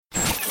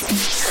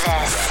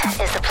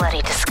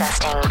Bloody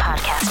Disgusting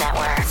Podcast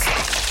Network.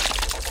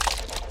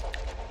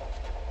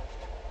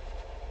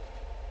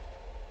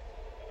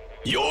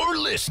 You're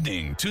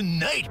listening to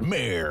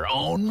Nightmare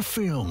on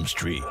Film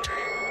Street.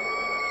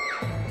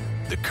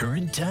 The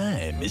current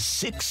time is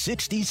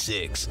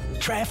 6:66.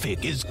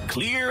 Traffic is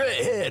clear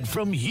ahead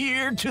from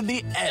here to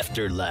the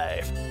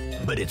afterlife,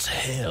 but it's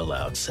hell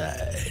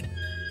outside.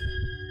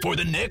 For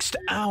the next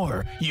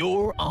hour,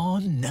 you're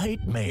on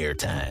Nightmare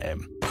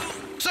Time.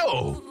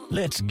 So,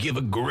 let's give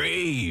a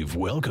grave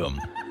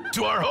welcome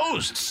to our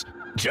hosts,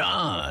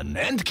 John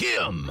and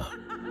Kim.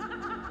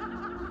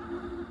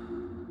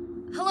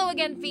 Hello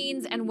again,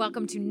 fiends, and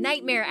welcome to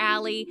Nightmare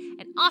Alley,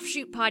 an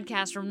offshoot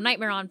podcast from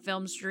Nightmare on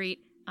Film Street.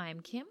 I'm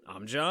Kim.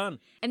 I'm John.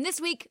 And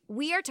this week,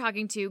 we are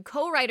talking to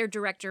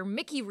co-writer-director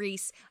Mickey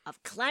Reese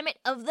of Climate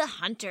of the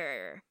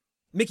Hunter.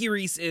 Mickey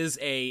Reese is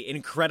an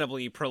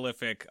incredibly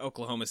prolific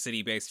Oklahoma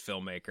City-based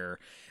filmmaker,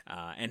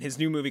 and his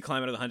new movie,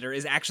 Climate of the Hunter,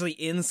 is actually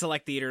in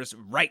select theaters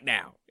right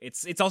now.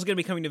 It's also going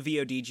to be coming to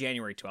VOD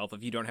January 12th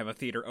if you don't have a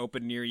theater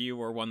open near you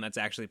or one that's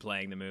actually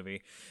playing the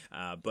movie.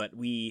 But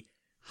we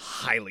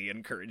highly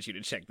encourage you to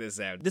check this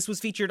out. This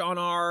was featured on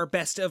our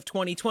Best of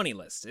 2020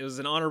 list. It was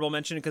an honorable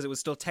mention because it was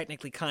still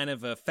technically kind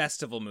of a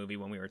festival movie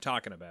when we were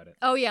talking about it.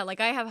 Oh yeah, like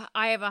I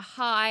have a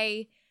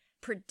high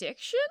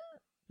prediction?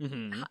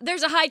 Mm-hmm.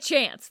 There's a high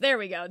chance. There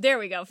we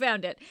go,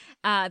 found it.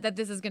 That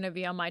this is going to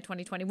be on my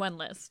 2021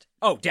 list.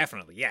 Oh,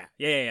 definitely, yeah.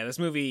 This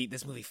movie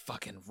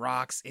fucking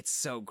rocks. It's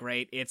so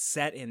great. It's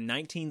set in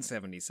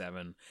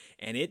 1977,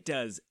 and it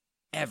does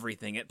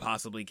everything it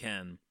possibly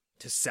can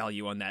to sell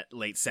you on that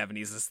late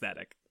 70s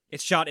aesthetic.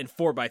 It's shot in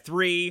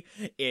 4:3.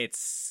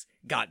 It's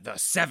got the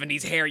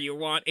 70s hair you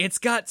want. It's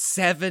got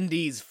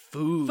 70s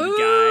food,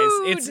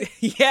 guys.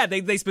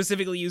 It's they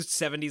specifically used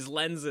 70s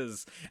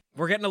lenses.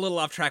 We're getting a little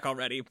off track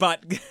already,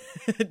 but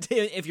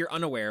if you're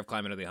unaware of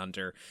Climate of the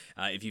Hunter,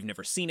 if you've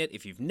never seen it,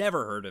 if you've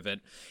never heard of it,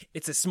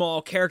 it's a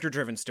small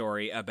character-driven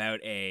story about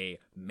a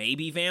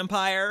maybe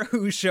vampire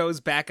who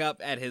shows back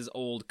up at his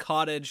old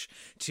cottage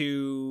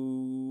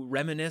to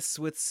reminisce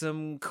with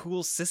some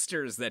cool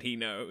sisters that he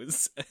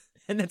knows.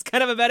 And that's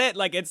kind of about it.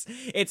 Like, it's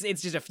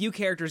just a few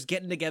characters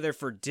getting together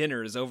for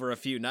dinners over a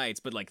few nights,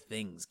 but, like,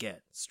 things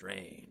get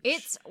strange.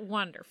 It's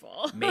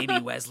wonderful. Maybe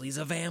Wesley's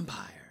a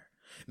vampire.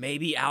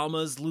 Maybe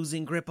Alma's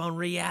losing grip on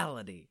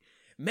reality.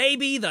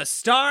 Maybe the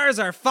stars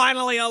are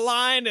finally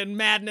aligned and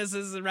madness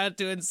is about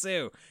to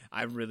ensue.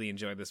 I really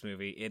enjoyed this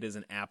movie. It is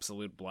an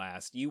absolute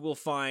blast. You will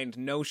find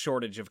no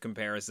shortage of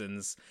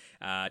comparisons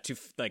to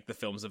like the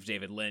films of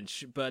David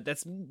Lynch, but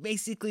that's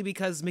basically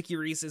because Mickey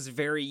Reese is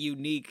very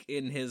unique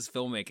in his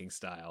filmmaking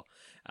style.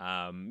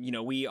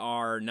 We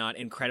are not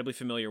incredibly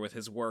familiar with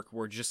his work.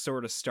 We're just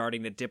sort of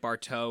starting to dip our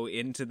toe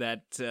into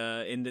that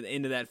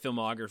into that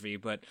filmography,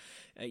 but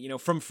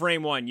from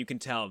frame one, you can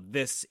tell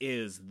this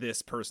is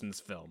this person's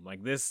film.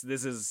 Like this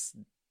is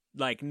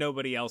like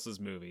nobody else's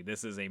movie.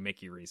 This is a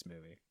Mickey Reese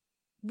movie.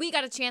 We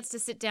got a chance to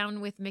sit down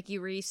with Mickey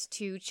Reese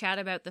to chat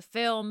about the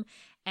film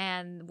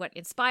and what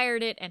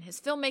inspired it and his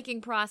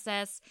filmmaking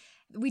process.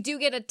 We do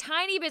get a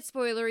tiny bit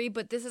spoilery,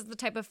 but this is the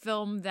type of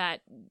film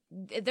that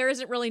there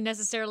isn't really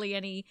necessarily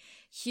any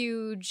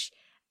huge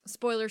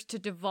spoilers to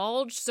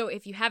divulge. So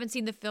if you haven't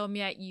seen the film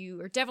yet, you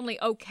are definitely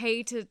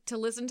okay to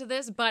listen to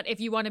this. But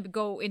if you want to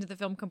go into the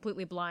film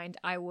completely blind,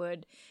 I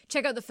would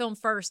check out the film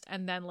first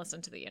and then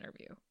listen to the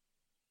interview.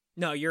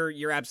 No,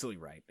 you're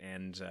absolutely right,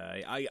 and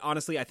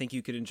I think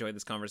you could enjoy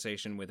this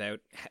conversation without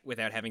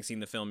having seen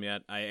the film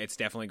yet. It's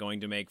definitely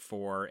going to make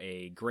for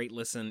a great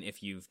listen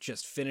if you've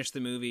just finished the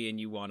movie and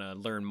you want to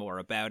learn more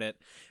about it.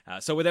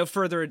 So without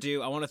further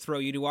ado, I want to throw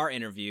you to our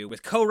interview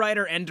with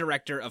co-writer and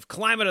director of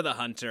Climate of the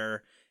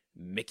Hunter,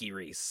 Mickey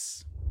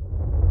Reese.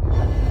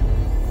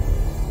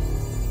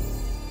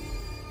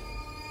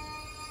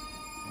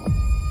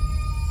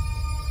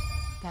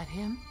 That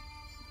him?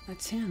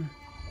 That's him.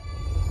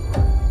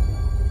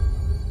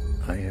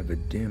 I have a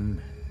dim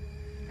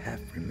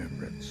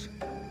half-remembrance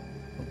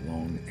of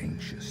long,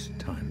 anxious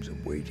times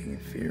of waiting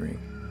and fearing.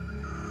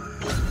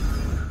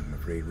 I'm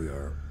afraid we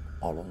are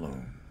all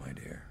alone, my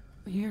dear.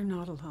 You're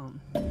not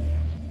alone.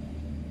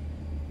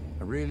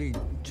 I really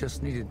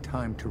just needed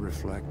time to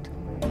reflect.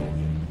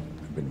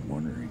 I've been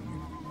wondering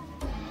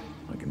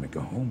if I can make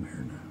a home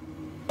here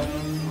now.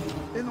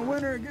 In the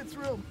winter, it gets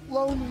real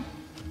lonely.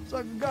 It's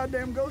like a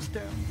goddamn ghost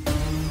town.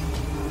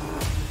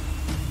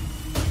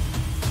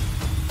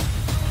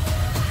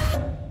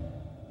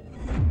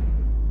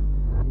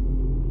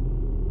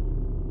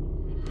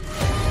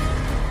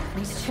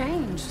 He's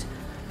changed.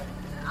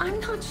 I'm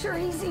not sure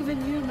he's even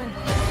human.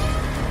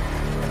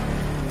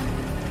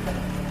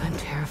 I'm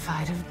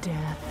terrified of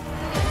death.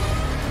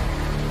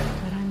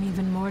 But I'm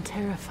even more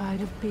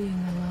terrified of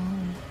being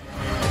alone.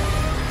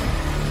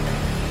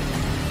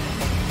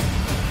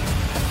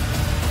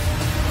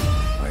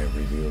 I have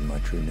revealed my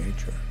true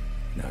nature.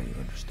 Now you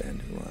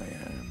understand who I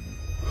am.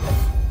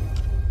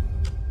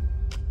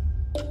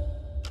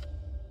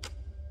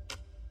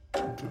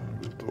 Open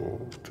the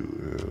door to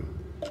hell.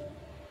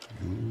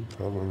 You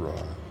have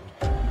arrived.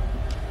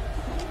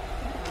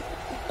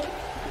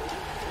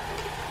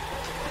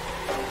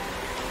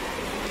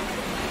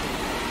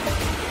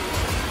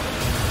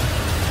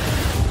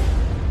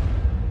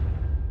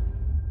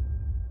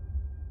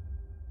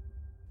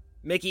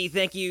 Mickey,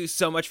 thank you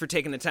so much for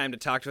taking the time to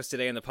talk to us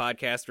today on the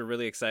podcast. We're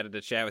really excited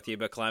to chat with you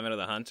about Climate of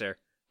the Hunter.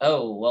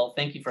 Oh, well,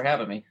 thank you for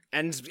having me.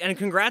 And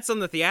congrats on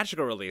the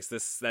theatrical release.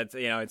 It's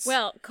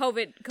well,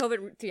 COVID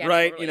theatrical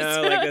right. release.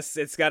 Like this,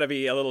 it's got to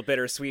be a little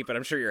bittersweet, but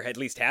I'm sure you're at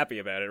least happy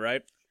about it,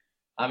 right?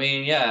 I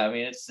mean, yeah. I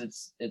mean,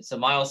 it's a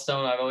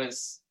milestone I've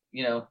always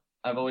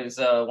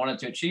wanted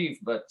to achieve,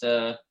 but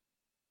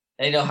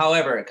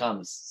however it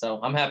comes. So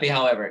I'm happy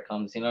however it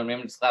comes. You know what I mean?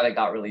 I'm just glad it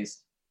got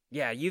released.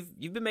 Yeah,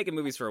 you've been making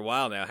movies for a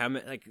while now.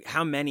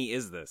 How many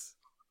is this?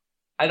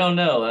 I don't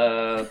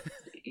know.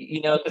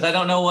 Because I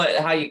don't know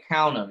how you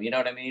count them. You know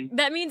what I mean?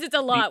 That means it's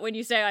a lot when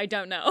you say I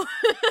don't know.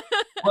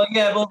 Well,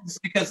 yeah, it's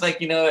because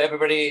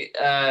everybody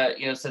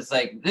says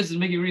this is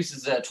Mickey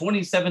Reese's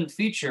 27th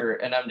feature,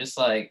 and I'm just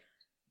like,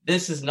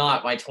 this is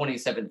not my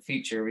 27th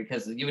feature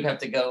because you would have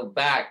to go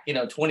back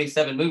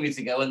 27 movies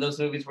ago, and those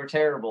movies were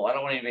terrible. I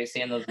don't want anybody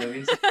seeing those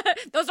movies.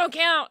 Those don't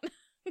count.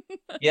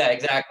 Yeah,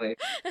 exactly.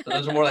 So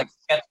those are more like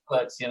sketch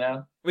clips,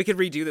 We could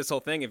redo this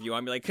whole thing if you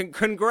want. Be like,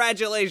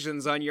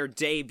 congratulations on your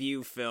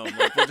debut film.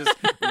 Like, we'll just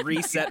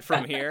reset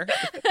from here.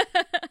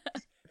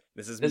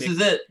 This is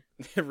it.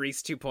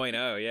 Reese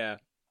 2.0, yeah.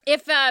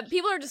 If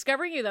people are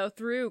discovering you though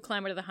through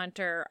Climate of the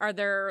Hunter, are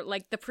there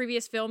the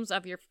previous films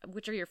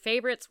which are your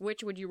favorites?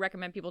 Which would you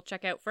recommend people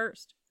check out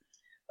first?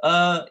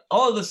 All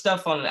of the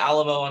stuff on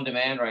Alamo on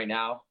demand right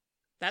now.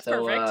 That's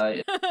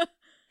perfect.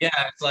 Yeah,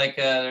 it's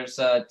there's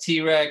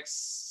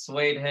T-Rex,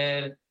 Suede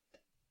Head,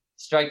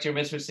 Strike to Your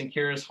Mistress and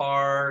Cures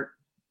Heart,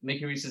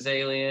 Mickey Reese's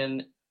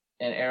Alien,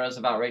 and Arrows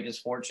of Outrageous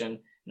Fortune. And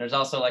there's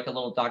also a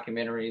little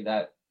documentary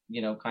that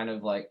kind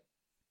of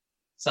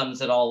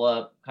sums it all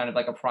up, kind of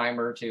like a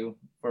primer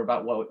for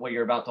about what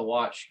you're about to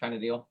watch, kind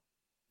of deal.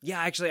 Yeah,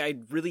 actually, I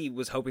really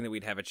was hoping that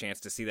we'd have a chance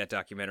to see that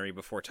documentary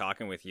before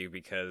talking with you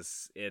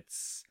because it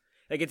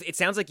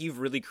sounds like you've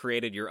really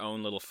created your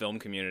own little film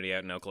community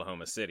out in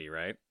Oklahoma City,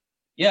 right?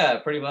 Yeah,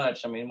 pretty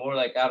much. I mean, more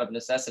out of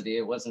necessity.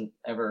 It wasn't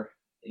ever,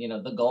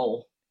 the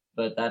goal,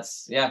 but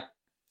that's, yeah.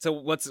 So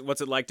what's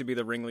it like to be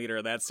the ringleader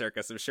of that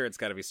circus? I'm sure it's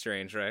got to be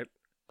strange, right?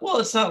 Well,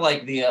 it's not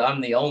like I'm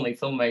the only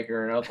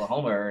filmmaker in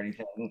Oklahoma or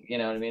anything. You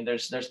know what I mean?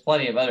 There's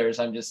plenty of others.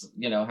 I'm just,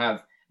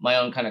 have my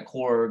own kind of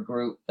core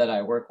group that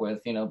I work with,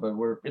 but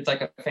it's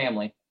like a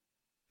family.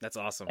 That's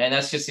awesome. And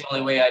that's just the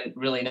only way I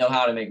really know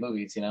how to make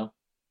movies,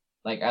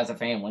 as a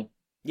family.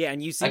 Yeah,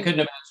 and I couldn't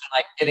imagine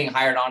getting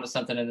hired onto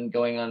something and then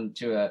going on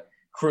to a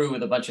crew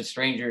with a bunch of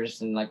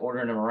strangers and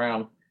ordering them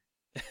around.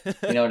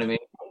 You know what I mean?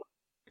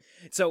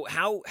 So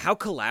how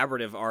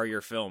collaborative are your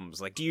films?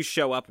 Do you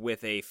show up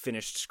with a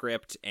finished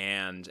script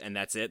and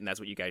that's it and that's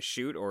what you guys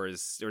shoot, or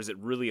does it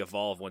really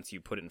evolve once you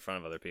put it in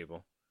front of other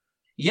people?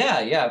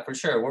 Yeah, for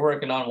sure. We're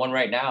working on one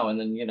right now, and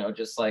then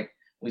just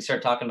we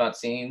start talking about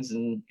scenes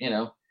and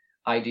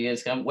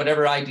ideas come.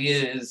 Whatever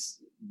idea is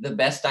the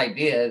best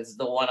idea is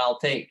the one I'll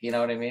take. You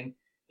know what I mean?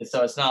 And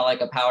so it's not like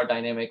a power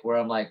dynamic where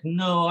I'm like,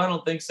 no, I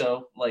don't think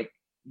so.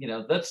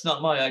 That's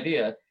not my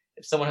idea.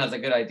 If someone has a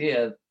good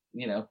idea,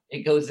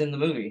 it goes in the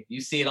movie.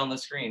 You see it on the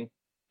screen.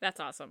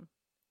 That's awesome.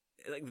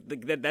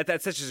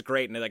 That's just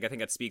great, and I think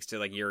that speaks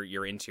to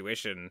your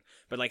intuition.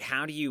 But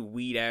how do you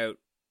weed out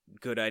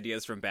good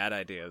ideas from bad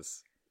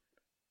ideas?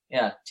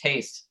 Yeah,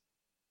 taste.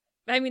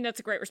 I mean, that's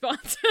a great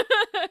response.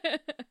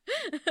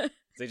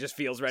 It just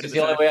feels right. It's the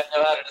only way I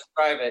know how to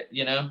describe it.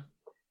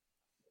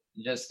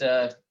 You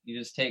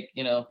just take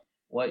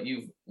what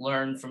you've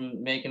learned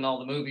from making all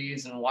the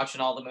movies and watching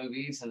all the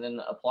movies, and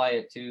then apply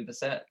it to the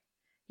set.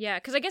 Yeah,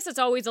 because I guess it's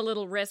always a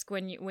little risk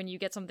when you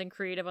get something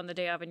creative on the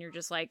day of and you're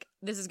just like,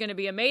 this is going to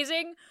be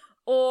amazing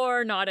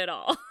or not at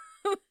all.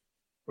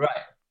 Right.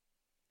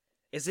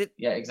 Is it?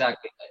 Yeah,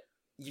 exactly.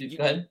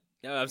 Go ahead.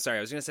 No, I'm sorry.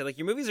 I was going to say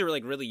your movies are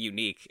really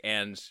unique,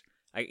 and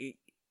I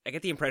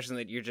get the impression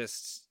that you're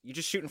just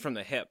shooting from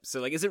the hip.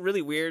 So is it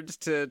really weird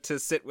to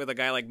sit with a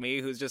guy like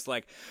me who's just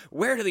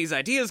where do these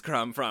ideas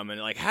come from,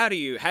 and how do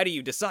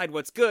you decide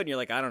what's good? And you're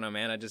like, I don't know,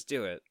 man. I just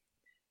do it.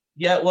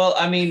 Yeah, well,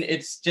 I mean,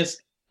 it's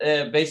just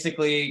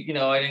basically,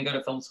 I didn't go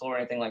to film school or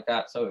anything like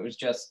that, so it was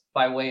just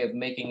by way of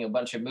making a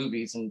bunch of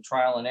movies and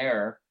trial and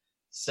error.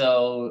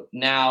 So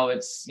now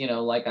it's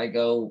I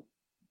go,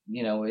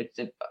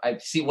 I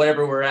see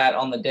whatever we're at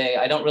on the day.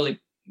 I don't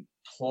really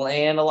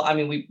plan a lot. I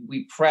mean,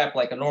 we prep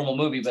like a normal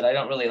movie, but I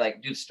don't really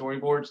do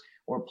storyboards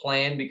or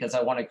plan because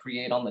I want to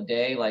create on the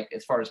day,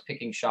 as far as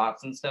picking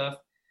shots and stuff.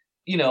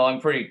 I'm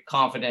pretty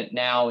confident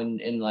now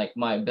in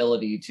my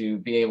ability to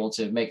be able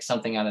to make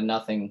something out of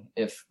nothing,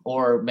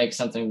 or make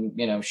something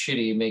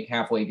shitty, make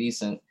halfway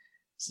decent,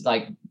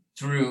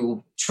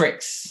 through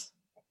tricks.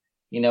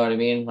 You know what I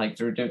mean?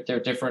 Through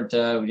different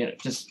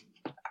just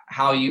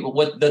how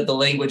what the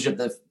language of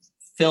the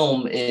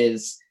film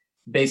is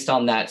based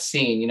on that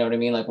scene. You know what I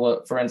mean?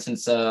 What, for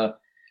instance,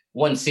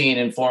 one scene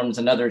informs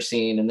another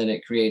scene, and then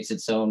it creates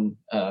its own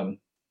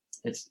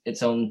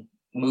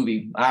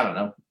movie. I don't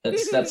know.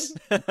 That's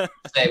of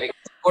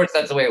course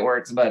that's the way it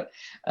works, but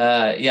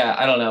yeah,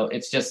 I don't know.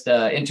 It's just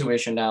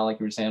intuition now, like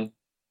you were saying.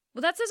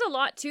 Well, that says a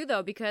lot too,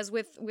 though, because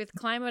with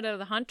Climate of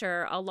the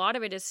Hunter, a lot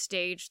of it is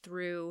staged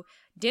through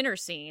dinner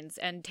scenes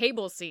and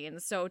table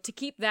scenes. So to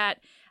keep that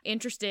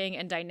interesting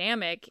and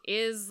dynamic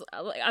is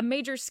a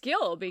major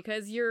skill,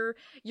 because you're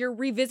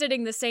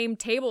revisiting the same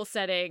table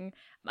setting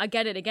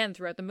again and again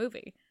throughout the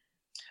movie.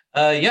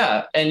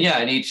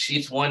 And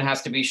each one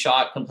has to be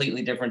shot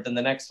completely different than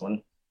the next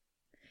one.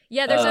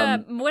 Yeah,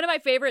 there's one of my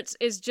favorites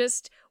is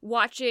just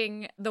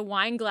watching the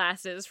wine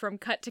glasses from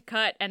cut to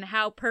cut and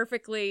how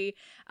perfectly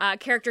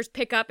characters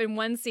pick up in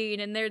one scene,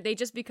 and they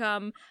just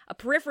become a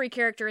periphery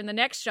character in the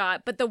next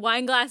shot, but the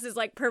wine glass is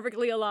like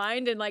perfectly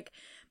aligned, and like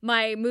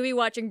my movie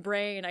watching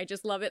brain, I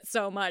just love it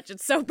so much.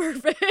 It's so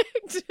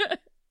perfect.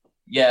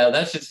 Yeah,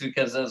 that's just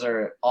because those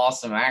are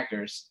awesome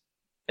actors.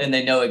 And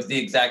they know the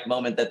exact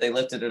moment that they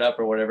lifted it up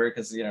or whatever,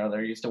 because,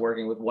 they're used to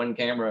working with one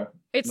camera.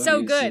 It's movies,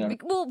 so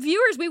good. Well,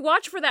 viewers, we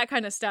watch for that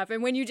kind of stuff.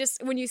 And when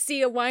you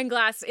see a wine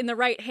glass in the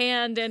right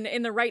hand and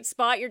in the right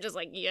spot, you're just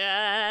like,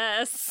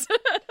 yes.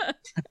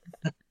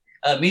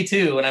 Me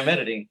too, when I'm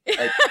editing.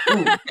 Like,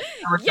 ooh,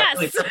 yes.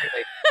 Really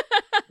perfectly.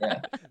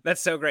 Yeah.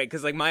 That's so great,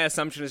 because like my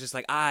assumption is just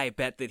like, I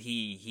bet that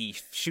he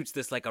shoots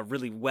this like a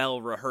really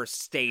well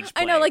rehearsed stage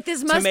play. I know, like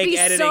this must be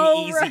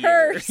so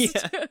rehearsed.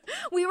 Yeah.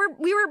 we were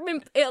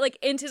like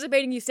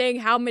anticipating you saying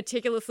how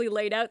meticulously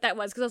laid out that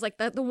was, because I was like,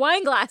 the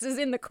wine glass is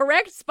in the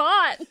correct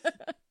spot.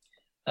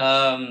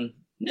 I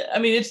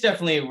mean, it's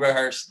definitely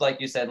rehearsed,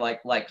 like you said,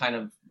 like kind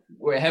of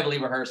we're heavily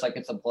rehearsed, like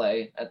it's a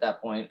play at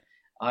that point.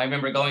 I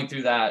remember going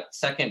through that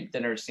second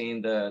dinner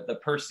scene, the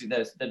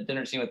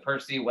dinner scene with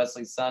Percy,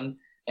 Wesley's son.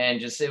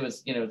 And just, it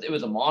was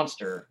a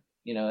monster,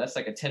 that's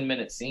like a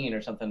 10-minute scene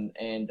or something.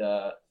 And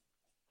I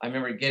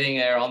remember getting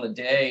there on the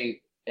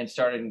day and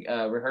started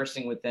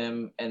rehearsing with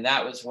them. And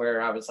that was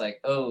where I was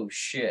like, oh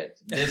shit,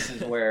 this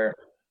is where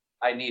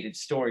I needed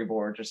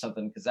storyboards or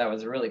something. Cause that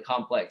was a really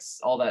complex,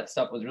 all that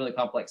stuff was really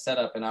complex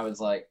setup. And I was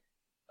like,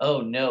 oh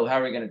no, how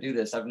are we going to do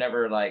this? I've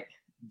never like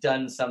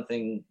done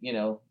something,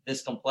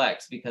 this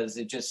complex, because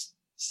it just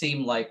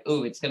seemed like,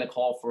 oh, it's going to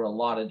call for a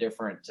lot of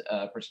different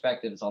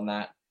perspectives on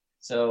that.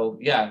 So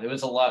yeah, it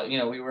was a lot.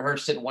 We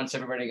rehearsed it once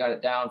everybody got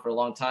it down for a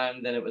long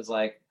time. Then it was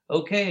like,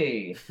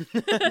 okay,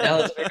 now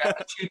let's figure out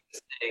how to shoot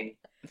this thing.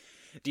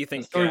 Do you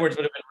think storyboards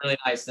would have been really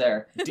nice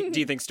there? do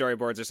you think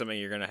storyboards are something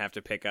you're going to have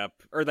to pick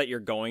up, or that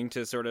you're going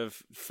to sort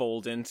of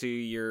fold into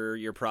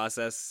your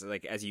process,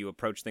 like as you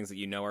approach things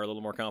that are a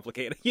little more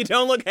complicated? You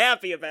don't look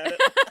happy about it.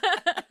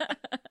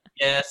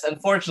 Yes,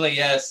 unfortunately,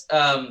 yes.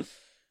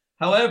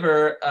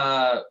 However,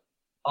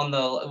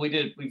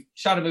 we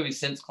shot a movie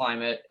since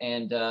Climate,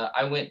 and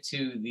I went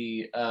to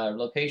the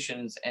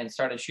locations and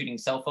started shooting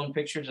cell phone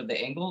pictures of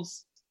the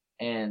angles,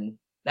 and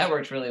that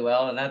works really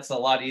well, and that's a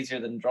lot easier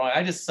than drawing.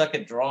 I just suck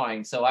at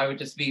drawing, so I would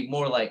just be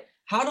more like,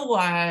 how do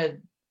I,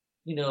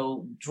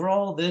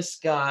 draw this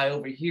guy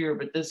over here,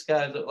 but this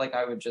guy's like,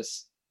 I would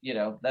just,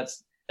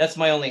 that's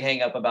my only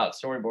hang up about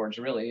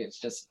storyboards, really. It's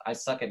just I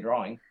suck at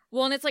drawing.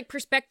 Well, and it's like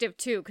perspective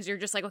too, because you're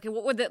just like, okay,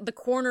 what would the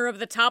corner of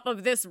the top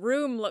of this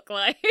room look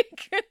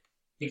like?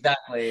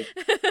 Exactly.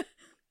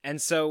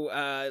 And so,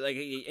 like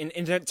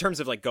in terms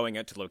of like going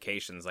out to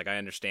locations, like I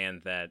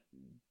understand that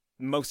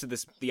most of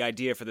the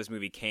idea for this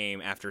movie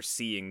came after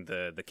seeing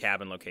the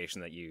cabin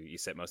location that you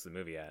set most of the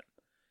movie at.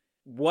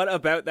 What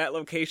about that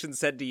location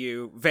said to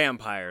you,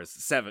 vampires,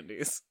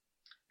 70s?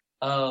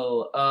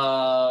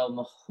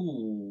 Oh,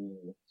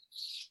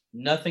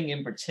 nothing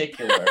in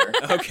particular.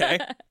 Okay.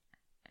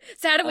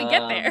 So how do we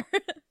get there?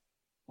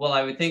 Well,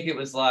 I would think it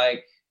was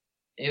like,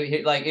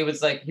 it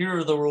was like, here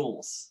are the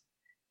rules.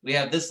 We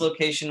have this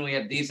location, we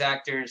have these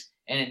actors,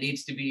 and it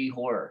needs to be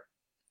horror.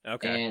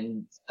 Okay.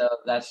 And so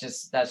that's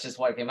just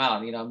what came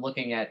out. I'm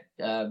looking at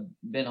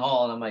Ben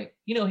Hall, and I'm like,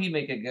 he'd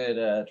make a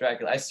good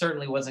Dracula. I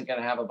certainly wasn't going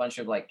to have a bunch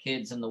of like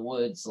kids in the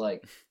woods,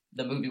 like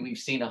the movie we've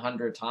seen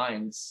 100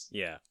 times.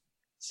 Yeah.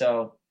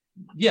 So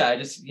yeah, I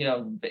just,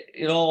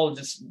 it all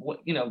just,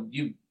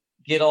 you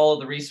get all of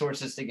the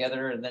resources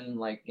together and then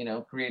like,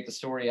 create the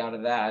story out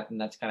of that.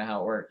 And that's kind of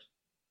how it worked.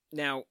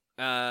 Now,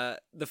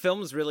 the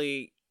film's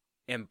really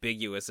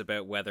ambiguous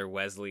about whether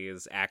Wesley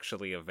is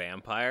actually a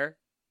vampire.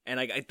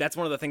 And that's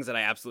one of the things that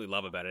I absolutely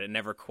love about it. It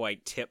never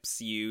quite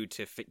tips you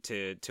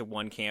to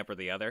one camp or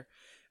the other.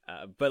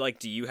 But like,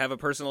 do you have a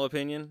personal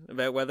opinion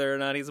about whether or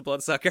not he's a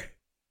bloodsucker?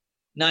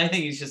 No, I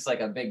think he's just like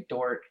a big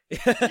dork. He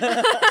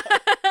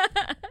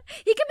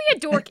can be a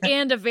dork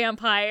and a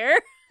vampire.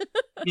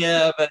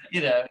 Yeah, but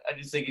I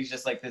just think he's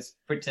just like this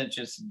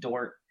pretentious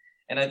dork.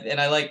 And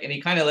I like, and he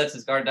kind of lets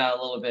his guard down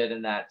a little bit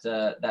in that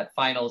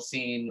final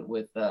scene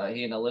with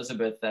he and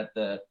Elizabeth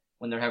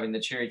when they're having the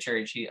cherry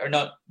cheese, or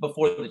not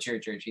before the cherry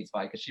cheese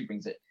pie, because she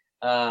brings it.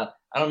 I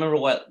don't remember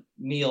what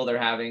meal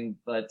they're having,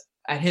 but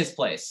at his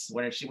place,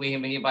 when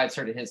he invites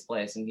her to his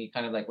place, and he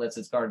kind of like lets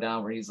his guard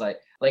down, where he's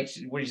like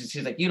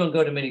she's like, you don't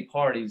go to many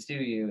parties, do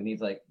you? And he's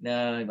like,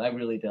 no, I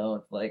really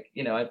don't. Like,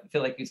 I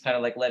feel like he's kind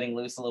of like letting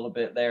loose a little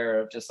bit there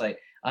of just like,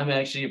 I'm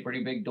actually a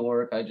pretty big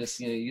dork. I just,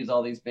 use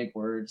all these big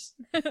words.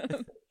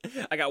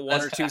 I got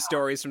one or two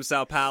stories from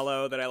Sao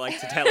Paulo that I like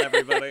to tell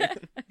everybody.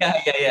 Yeah,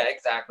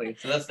 exactly.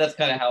 exactly. So that's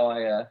kind of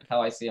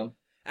how I see him.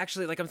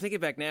 Actually, like I'm thinking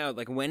back now,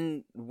 like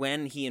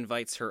when he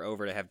invites her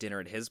over to have dinner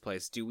at his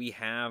place, do we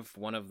have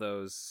one of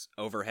those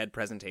overhead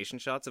presentation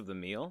shots of the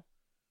meal?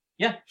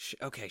 Yeah.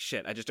 Okay,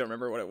 shit. I just don't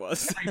remember what it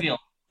was.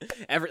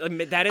 Every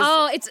meal. That is.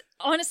 Oh, it's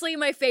honestly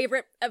my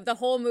favorite of the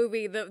whole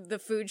movie. The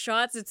food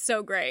shots. It's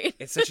so great.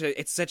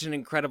 It's such an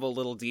incredible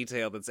little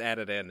detail that's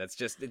added in. It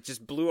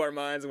just blew our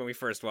minds when we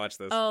first watched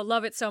this. Oh,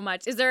 love it so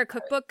much. Is there a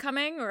cookbook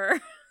coming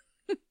or?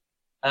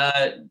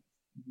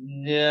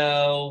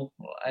 No.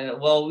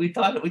 Well, we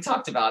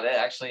talked about it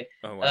actually.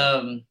 Oh,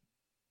 wow.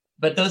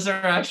 But those are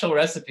actual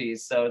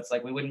recipes, so it's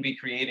like we wouldn't be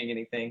creating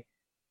anything.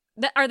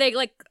 Are they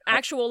like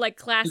actual like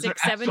Those classic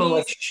are actual, 70s?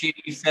 like,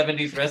 shitty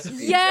 70s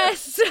recipes.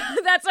 Yes,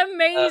 that's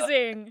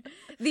amazing.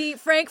 The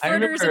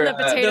frankfurters and the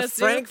potato the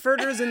soup.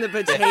 frankfurters and the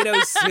potato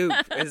soup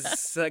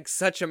is like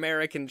such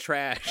American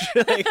trash.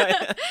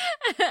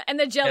 And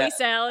the jelly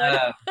salad.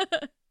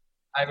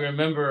 I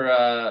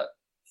remember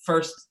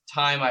first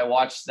time I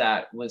watched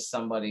that was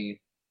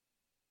somebody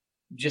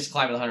just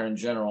Climb the Hunter in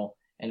general,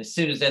 and as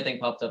soon as that thing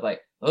popped up,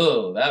 like,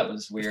 oh, that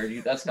was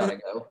weird. That's gotta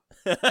go.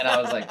 And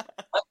I was like,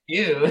 fuck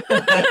you.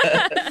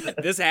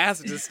 This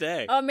has to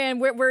stay. Oh man,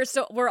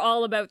 we're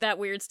all about that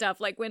weird stuff.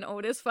 Like when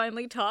Otis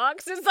finally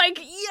talks, it's like,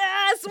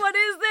 yes, what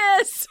is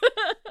this?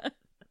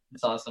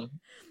 It's awesome.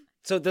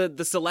 So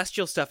the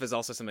celestial stuff is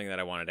also something that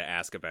I wanted to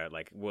ask about.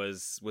 Like,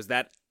 was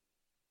that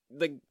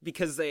like,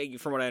 because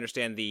from what I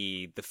understand,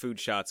 the food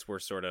shots were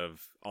sort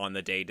of on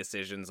the day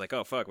decisions. Like,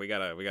 oh fuck, we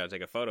gotta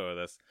take a photo of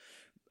this.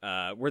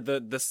 Were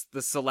the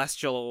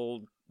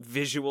celestial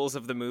visuals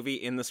of the movie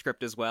in the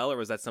script as well, or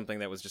was that something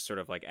that was just sort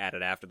of like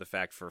added after the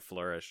fact for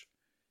flourish?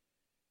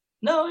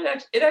 No,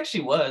 it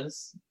actually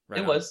was. Right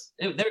it on. was.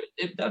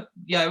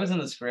 It was in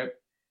the script.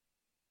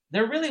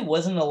 There really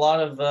wasn't a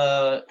lot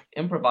of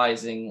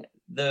improvising.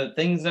 The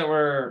things that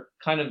were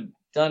kind of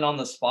done on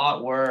the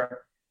spot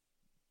were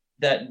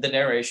that the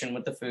narration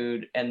with the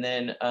food, and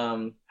then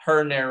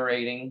her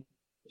narrating.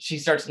 She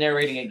starts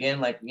narrating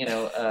again, like,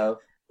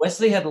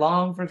 Wesley had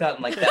long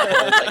forgotten, like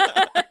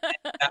that.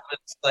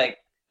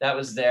 That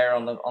was there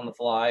on the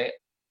fly.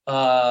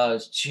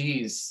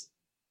 Geez,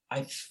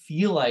 I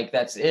feel like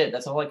that's it.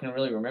 That's all I can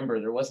really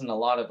remember. There wasn't a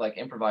lot of like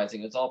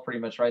improvising. It's all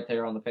pretty much right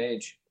there on the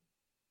page.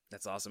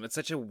 That's awesome. It's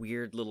such a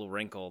weird little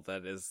wrinkle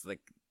that is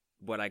like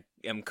what I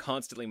am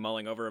constantly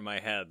mulling over in my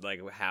head,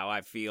 like how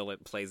I feel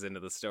it plays into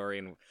the story.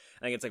 And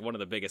I think it's like one of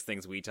the biggest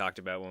things we talked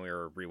about when we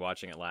were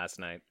rewatching it last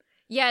night.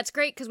 Yeah, it's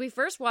great because we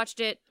first watched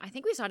it, I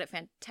think we saw it at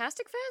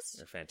Fantastic Fest?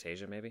 Or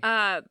Fantasia, maybe?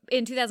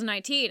 In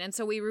 2019, and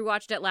so we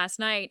rewatched it last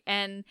night,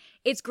 and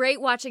it's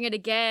great watching it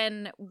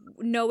again,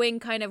 knowing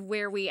kind of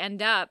where we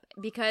end up,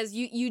 because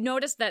you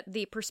notice that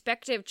the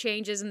perspective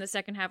changes in the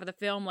second half of the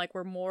film, like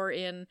we're more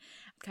in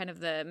kind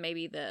of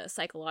maybe the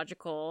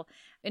psychological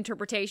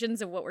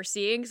interpretations of what we're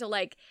seeing. So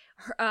like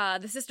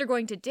the sister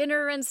going to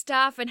dinner and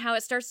stuff, and how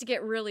it starts to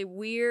get really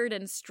weird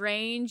and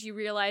strange. You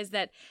realize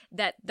that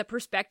the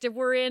perspective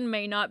we're in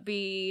may not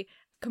be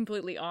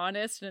completely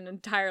honest and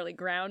entirely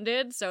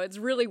grounded. So it's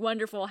really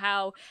wonderful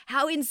how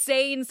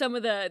insane some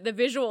of the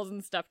visuals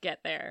and stuff get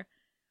there.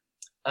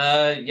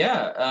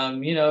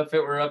 If it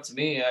were up to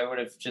me, I would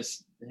have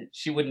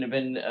she wouldn't have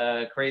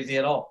been crazy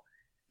at all.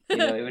 It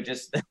would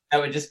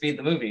that would just be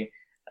the movie.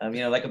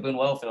 Like a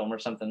Buñuel film or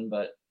something.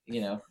 But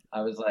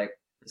I was like,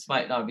 this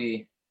might not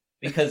be,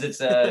 because it's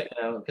because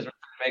we're trying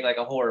to make like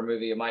a horror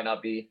movie. It might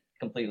not be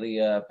completely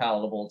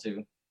palatable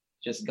to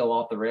just go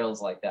off the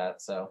rails like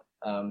that. So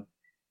I'm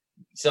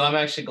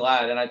actually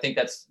glad, and I think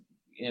that's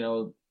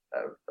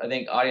I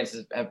think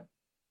audiences have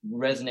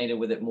resonated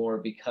with it more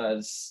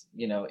because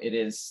it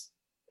is,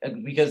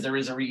 because there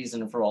is a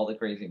reason for all the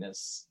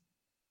craziness.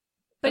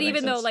 But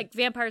even though like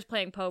vampires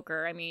playing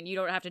poker, I mean, you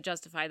don't have to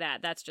justify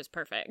that. That's just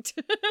perfect.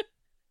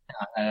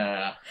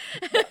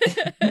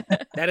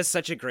 That is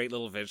such a great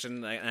little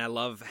vision, and I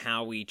love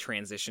how we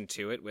transition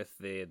to it with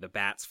the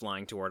bats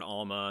flying toward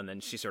Alma, and then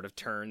she sort of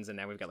turns, and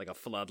now we've got like a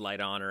floodlight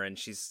on her, and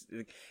she's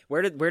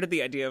where did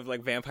the idea of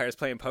like vampires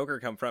playing poker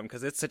come from?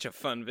 Because it's such a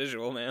fun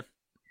visual, man.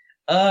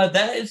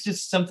 That is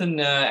just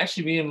something.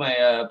 Actually, me and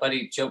my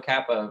buddy Joe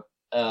Kappa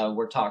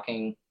were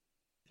talking.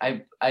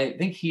 I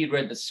think he had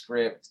read the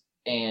script,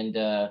 and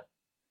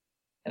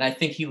I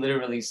think he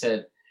literally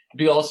said, it'd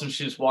be awesome if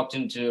she just walked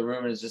into a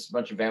room and it's just a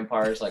bunch of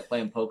vampires like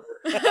playing poker.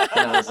 And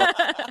I was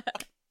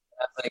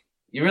like,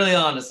 you're really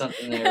on to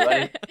something there,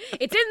 buddy.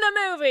 It's in the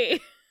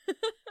movie.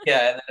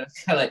 Yeah, and then it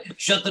was kind of like,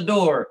 shut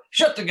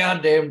the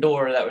goddamn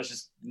door. That was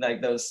just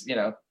like those,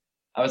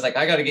 I was like,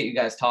 I got to get you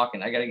guys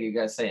talking. I got to get you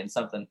guys saying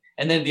something.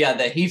 And then,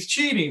 that he's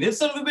cheating. This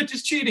son of a bitch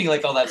is cheating.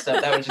 Like all that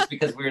stuff. That was just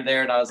because we were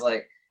there, and I was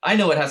like, I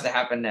know what has to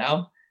happen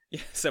now.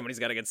 Yeah, somebody's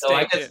got to get So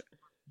I staked. guess,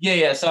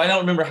 yeah. So I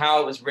don't remember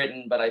how it was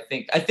written, but I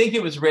think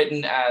it was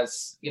written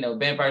as,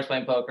 vampires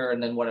playing poker,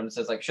 and then one of them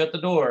says like, shut the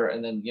door,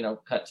 and then,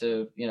 cut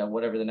to,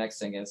 whatever the next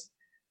thing is.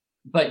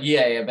 But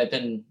but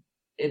then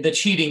the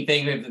cheating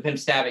thing of him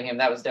stabbing him,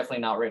 that was definitely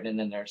not written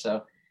in there.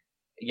 So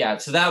yeah,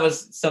 so that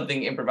was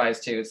something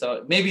improvised too.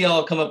 So maybe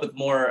I'll come up with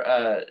more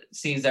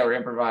scenes that were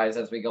improvised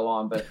as we go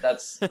on, but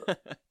that's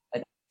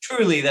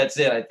truly, that's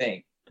it, I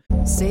think.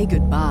 Say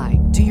goodbye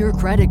to your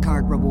credit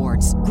card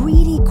rewards.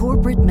 Greedy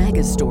corporate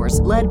mega stores,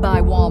 led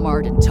by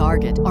Walmart and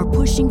Target, are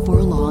pushing for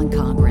a law in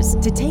Congress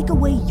to take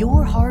away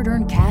your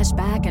hard-earned cash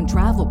back and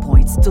travel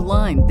points to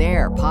line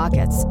their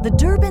pockets. The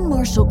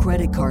Durbin-Marshall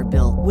credit card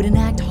bill would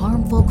enact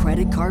harmful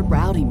credit card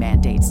routing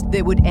mandates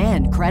that would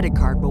end credit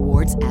card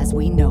rewards as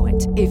we know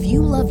it. If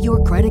you love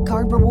your credit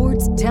card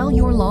rewards, tell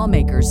your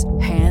lawmakers,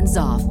 hands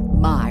off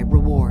my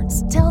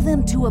rewards. Tell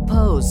them to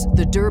oppose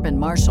the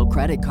Durbin-Marshall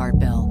credit card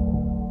bill.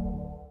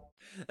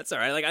 That's all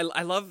right. Like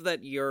I love that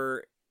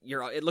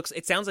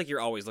it sounds like you're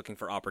always looking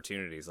for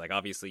opportunities. Like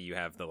obviously you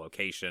have the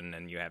location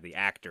and you have the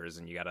actors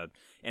and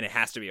and it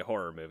has to be a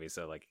horror movie.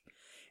 So like,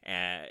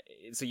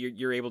 so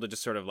you're able to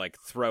just sort of like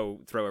throw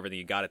everything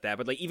you got at that.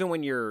 But like even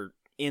when you're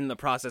in the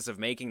process of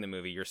making the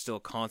movie, you're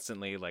still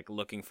constantly like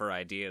looking for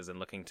ideas and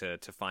looking to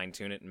fine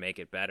tune it and make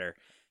it better.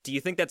 Do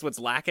you think that's what's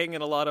lacking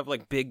in a lot of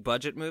like big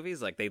budget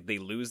movies? Like they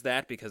lose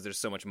that because there's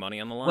so much money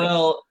on the line?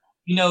 Well,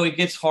 it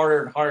gets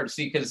harder and harder to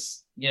see because,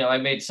 I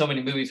made so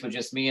many movies with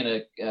just me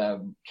and a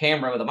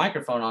camera with a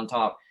microphone on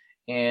top,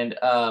 and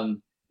a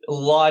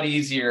lot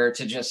easier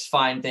to just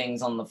find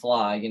things on the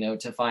fly,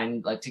 to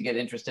find to get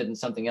interested in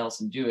something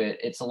else and do it.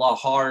 It's a lot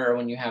harder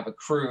when you have a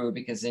crew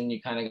because then you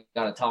kind of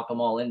got to talk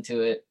them all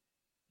into it.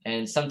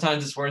 And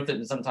sometimes it's worth it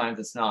and sometimes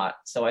it's not.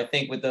 So I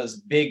think with those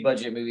big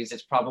budget movies,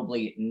 it's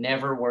probably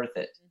never worth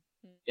it.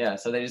 Yeah.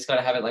 So they just got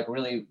to have it like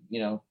really,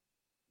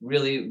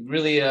 really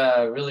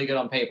good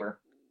on paper.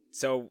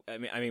 So,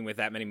 I mean, with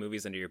that many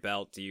movies under your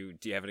belt, do you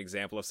have an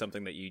example of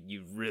something that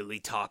you really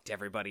talked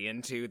everybody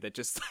into that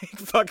just like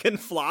fucking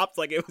flopped?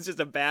 Like it was just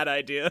a bad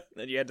idea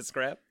that you had to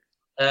scrap?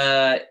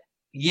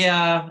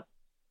 Yeah,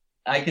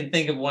 I can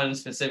think of one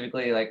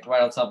specifically, like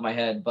right off the top of my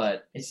head,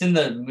 but it's in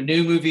the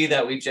new movie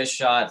that we just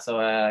shot, so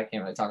I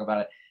can't really talk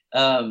about it.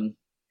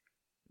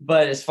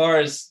 But as far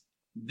as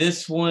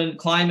this one,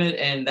 Climate,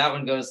 and that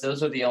one goes,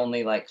 those are the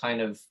only like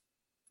kind of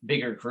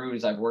bigger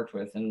crews I've worked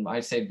with. And I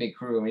say big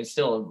crew, I mean, it's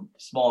still a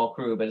small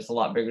crew, but it's a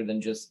lot bigger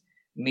than just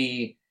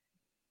me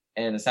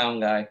and a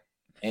sound guy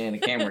and a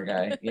camera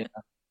guy,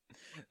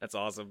 That's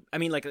awesome. I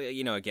mean, like,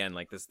 again,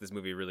 like this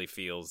movie really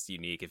feels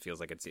unique. It feels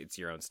like it's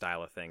your own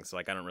style of thing. So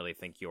like, I don't really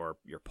think you're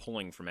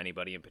pulling from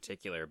anybody in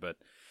particular, but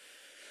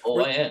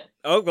yeah.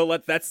 Oh, well,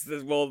 that's the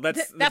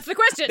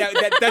question.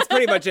 That's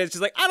pretty much it. It's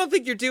just like, I don't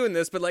think you're doing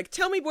this, but like,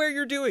 tell me where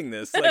you're doing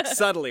this, like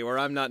subtly, where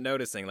I'm not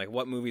noticing. Like,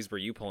 what movies were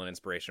you pulling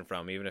inspiration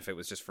from, even if it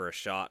was just for a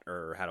shot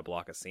or how to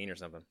block a scene or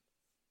something?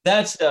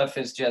 That stuff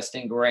is just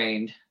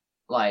ingrained.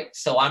 Like,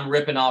 so I'm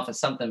ripping off at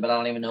something, but I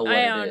don't even know what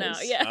it is. I don't know.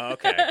 Yeah. Oh,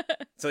 okay.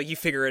 So you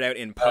figure it out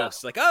in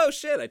post, like, oh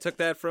shit, I took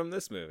that from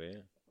this movie.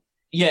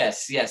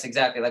 Yes,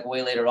 exactly. Like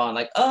way later on,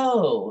 like,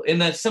 oh,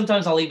 and then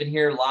sometimes I'll even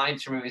hear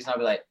lines from movies and I'll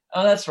be like,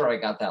 oh, that's where I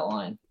got that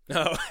line.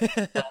 Oh.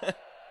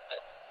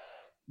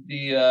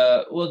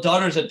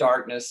 Daughters of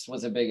Darkness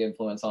was a big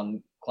influence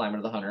on Climate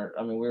of the Hunter.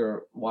 I mean, we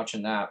were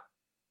watching that.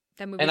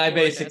 That movie. And I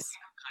basically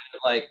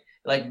kind of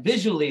like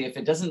visually, if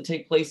it doesn't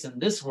take place in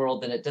this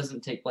world, then it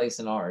doesn't take place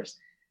in ours.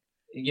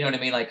 You know what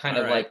I mean? Like kind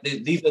of like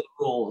these are the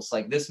rules.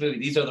 Like this movie,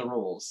 these are the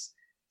rules.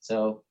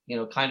 So,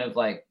 kind of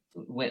like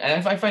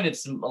I find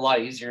it's a lot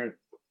easier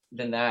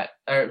than that,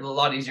 or a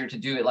lot easier to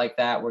do it like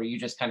that, where you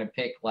just kind of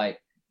pick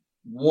like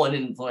one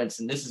influence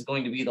and this is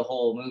going to be the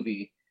whole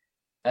movie,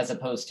 as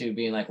opposed to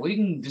being like, we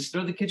can just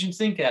throw the kitchen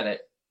sink at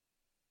it.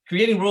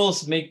 Creating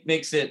rules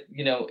makes it,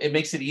 it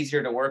makes it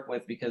easier to work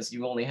with because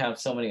you only have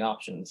so many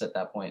options at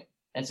that point.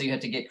 And so you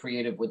have to get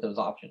creative with those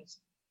options.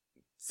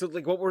 So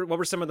like what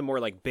were some of the more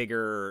like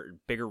bigger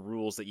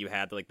rules that you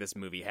had that like this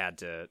movie had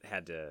to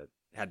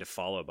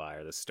follow by,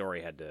 or the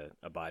story had to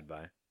abide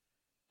by?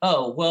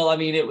 Oh, well, I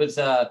mean, it was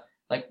writing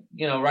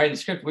the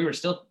script, we were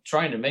still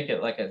trying to make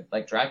it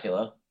like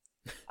Dracula.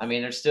 I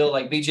mean, there's still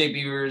like BJ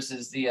Beavers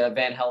is the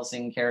Van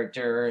Helsing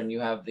character, and you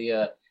have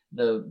the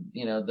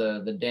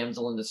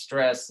damsel in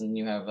distress, and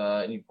you have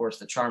and of course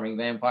the charming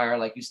vampire.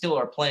 Like you still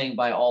are playing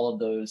by all of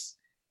those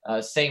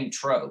same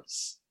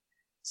tropes.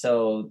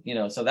 So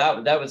so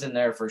that was in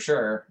there for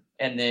sure.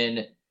 And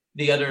then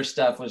the other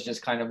stuff was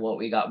just kind of what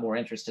we got more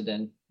interested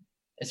in,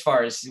 as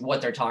far as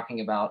what they're talking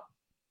about.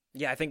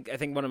 Yeah, I think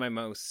one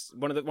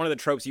of the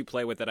tropes you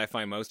play with that I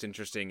find most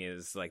interesting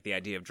is like the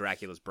idea of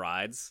Dracula's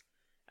brides,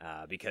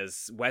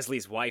 because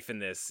Wesley's wife in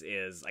this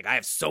is like, I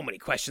have so many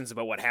questions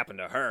about what happened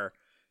to her,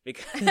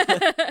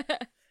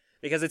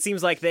 because it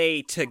seems like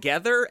they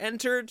together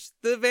entered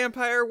the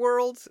vampire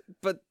world,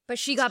 but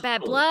she got bad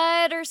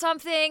blood or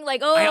something.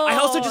 Like, oh, I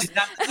also just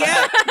but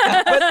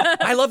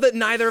I love that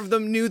neither of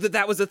them knew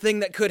that was a thing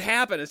that could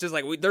happen. It's just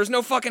like, there's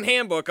no fucking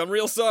handbook. I'm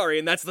real sorry,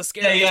 and that's the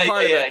scariest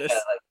part of it.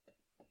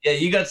 Yeah,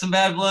 you got some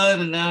bad blood,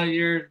 and now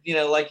you're,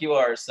 like you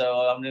are. So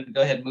I'm going to go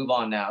ahead and move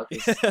on now,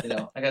 because,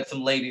 I got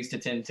some ladies to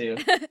tend to.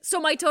 So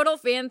my total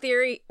fan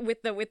theory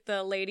with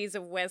the ladies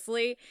of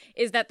Wesley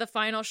is that the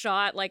final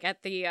shot, like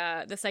at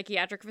the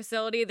psychiatric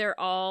facility, they're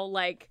all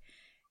like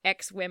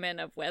ex-women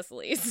of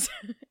Wesley's.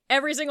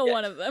 Every single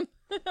one of them.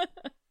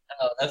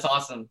 Oh, that's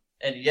awesome.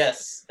 And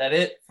yes, that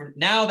is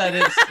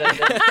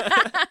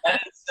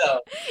so.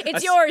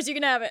 It's yours. You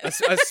can have it.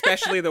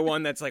 Especially the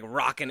one that's like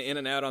rocking in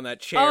and out on that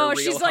chair Oh, real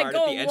she's hard like at the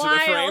going edge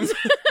wild. of the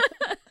frame.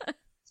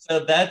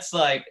 So that's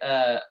like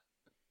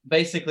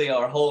basically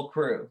our whole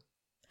crew.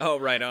 Oh,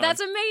 right on.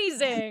 That's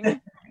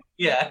amazing.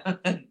 Yeah,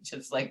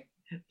 just like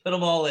put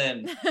them all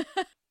in.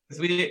 'Cause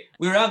we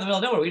were out in the middle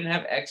of nowhere. We didn't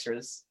have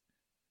extras,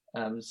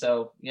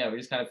 so yeah, we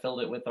just kind of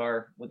filled it with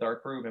our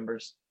crew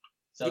members.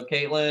 So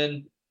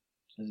Caitlin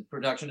is a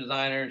production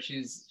designer.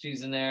 She's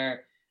in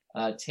there.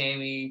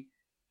 Tammy,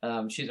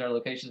 she's our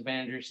locations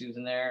manager. She was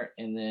in there,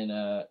 and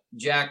then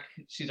Jack,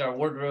 she's our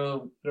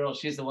wardrobe girl.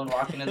 She's the one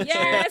rocking in the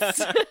chair.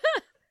 Yes.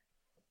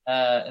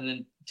 And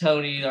then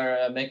Tony,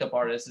 our makeup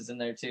artist, is in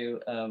there too.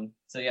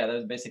 So yeah, that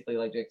was basically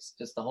like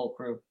just the whole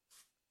crew.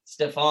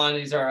 Stefan,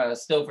 he's our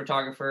still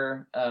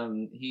photographer.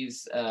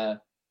 He's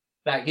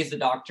back. He's the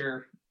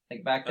doctor,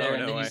 like back there.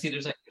 And then you see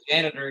there's like a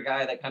janitor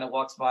guy that kind of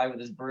walks by with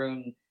his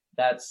broom.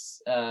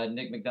 That's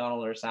Nick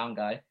McDonald, our sound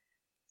guy.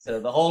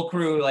 So the whole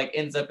crew like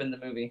ends up in the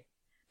movie.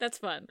 That's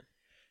fun.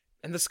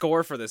 And the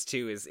score for this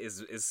too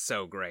is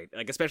so great.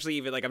 Like especially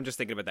even like I'm just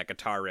thinking about that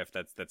guitar riff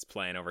that's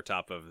playing over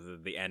top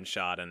of the end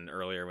shot and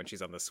earlier when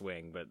she's on the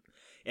swing, but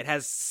it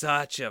has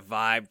such a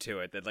vibe to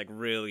it that like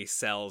really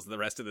sells the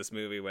rest of this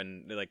movie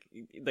when like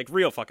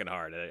real fucking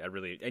hard. I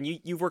really and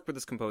you've worked with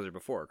this composer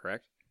before,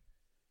 correct?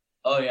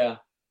 Oh yeah,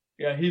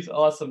 he's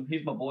awesome.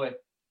 He's my boy.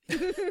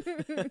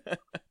 We're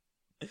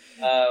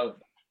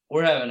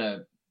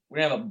gonna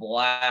have a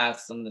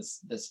blast on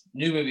this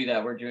new movie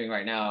that we're doing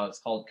right now. It's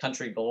called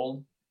Country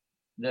Gold.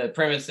 The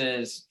premise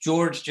is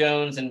George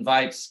Jones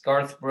invites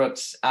Garth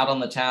Brooks out on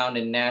the town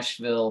in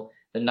Nashville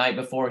the night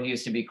before he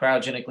used to be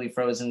cryogenically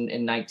frozen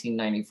in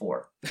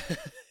 1994.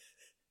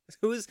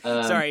 Who's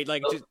sorry?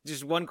 Like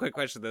just one quick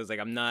question though. Is like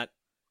I'm not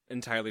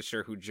entirely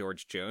sure who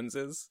George Jones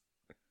is.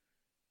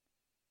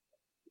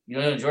 You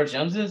don't know who George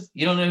Jones is?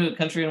 You don't know who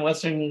country and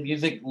western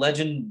music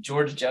legend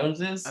George Jones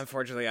is?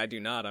 Unfortunately, I do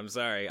not. I'm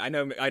sorry. I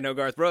know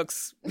Garth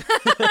Brooks.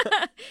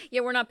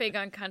 Yeah, we're not big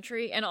on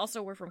country, and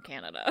also we're from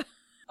Canada.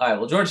 All right.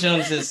 Well, George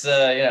Jones is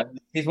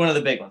he's one of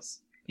the big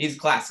ones. He's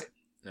classic,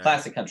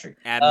 classic country.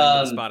 Add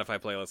him to the Spotify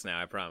playlist now.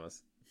 I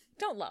promise.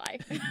 Don't lie.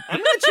 I'm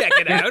gonna check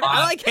it out.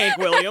 I like Hank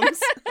Williams.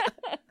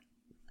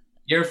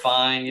 You're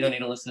fine. You don't need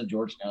to listen to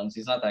George Jones.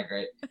 He's not that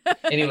great.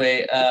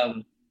 Anyway,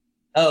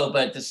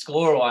 but the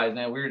score wise,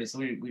 man, we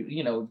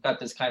we've got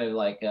this kind of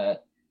like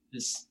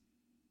this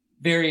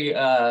very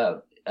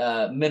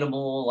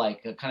minimal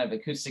like kind of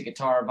acoustic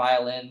guitar,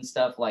 violin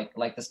stuff, like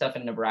the stuff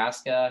in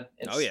Nebraska.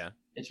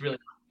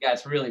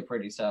 It's really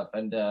pretty stuff,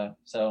 and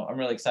so I'm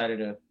really excited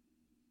to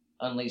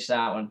unleash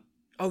that one.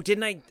 Oh,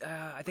 didn't I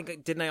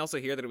also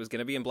hear that it was going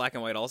to be in black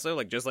and white also,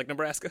 like just like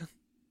Nebraska?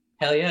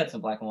 Hell yeah, it's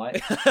in black and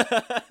white.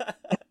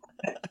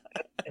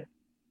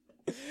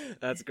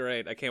 That's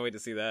great. I can't wait to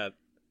see that.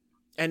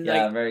 And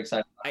yeah, I'm very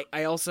excited.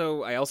 I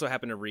also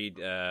happened to read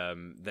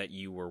that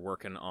you were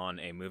working on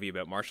a movie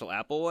about Marshall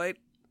Applewhite.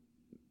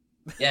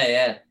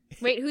 Yeah.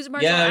 Wait, who's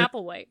Marshall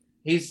Applewhite?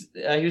 He was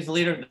the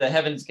leader of the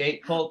Heaven's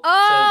Gate cult.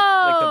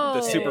 Oh, so, like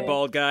the super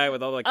bald guy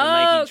with all like the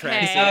Nike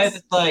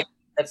tracks.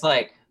 It's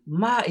like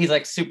he's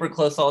like super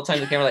close all the time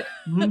to the camera,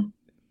 like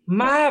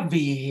my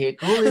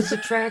vehicle is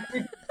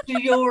attracted to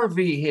your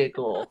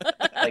vehicle,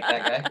 like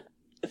that guy.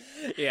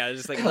 Yeah,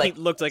 just like he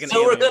looked like an.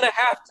 So alien.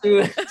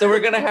 we're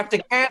gonna have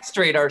to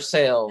castrate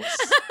ourselves.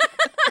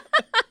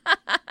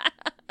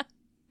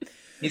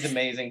 He's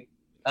amazing,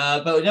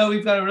 but no,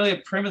 we've got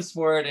a premise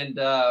for it, and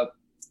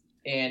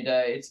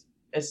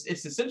it's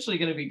essentially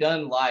going to be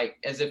done like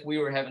as if we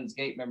were Heaven's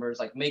Gate members,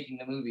 like making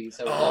the movie.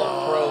 So it's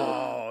all pro.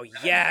 Oh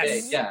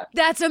yes, yeah,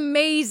 that's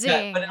amazing.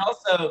 Yeah, but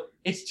also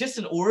it's just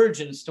an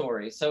origin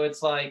story. So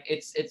it's like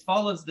it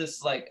follows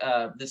this like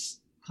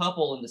this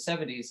couple in the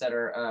 70s that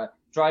are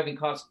driving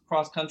cross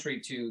country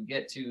to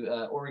get to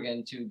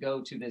Oregon to go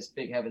to this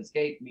big Heaven's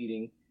Gate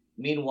meeting.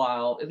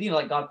 Meanwhile,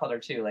 like Godfather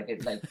 2, like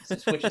it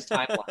switches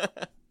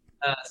timeline.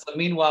 So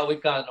meanwhile,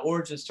 we've got an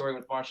origin story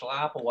with Marshall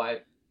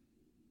Applewhite.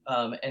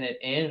 And it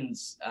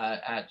ends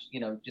at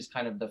just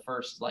kind of the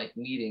first like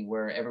meeting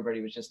where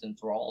everybody was just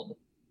enthralled.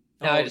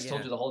 Now I just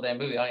told you the whole damn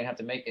movie. I don't even have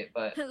to make it,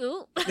 but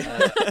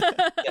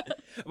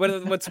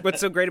what's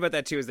so great about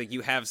that too is like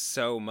you have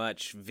so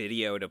much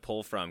video to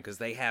pull from because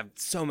they have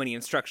so many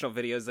instructional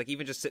videos, like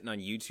even just sitting on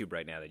YouTube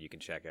right now that you can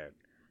check out.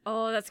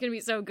 Oh, that's gonna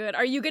be so good.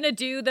 Are you gonna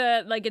do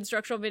the like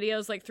instructional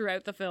videos like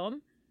throughout the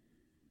film?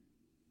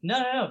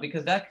 No,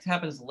 because that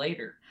happens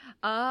later.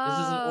 Oh, this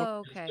is an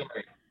origin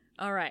story.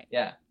 All right.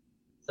 Yeah.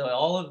 So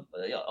all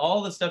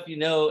the stuff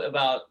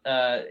about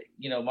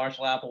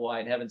Marshall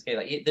Applewhite, Heaven's Gate,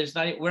 like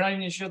we're not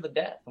even gonna show the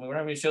death. I mean, we're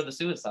not even gonna show the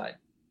suicide.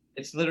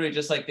 It's literally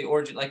just like the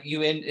origin. Like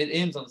it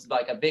ends on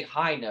like a big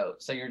high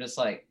note. So you're just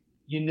like,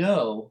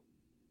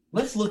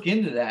 let's look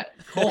into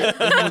that cult.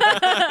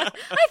 I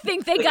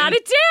think they got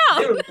it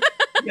down.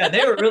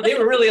 They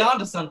were really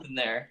onto something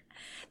there.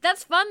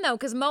 That's fun, though,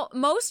 because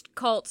most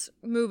cult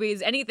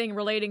movies, anything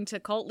relating to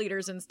cult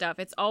leaders and stuff,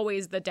 it's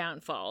always the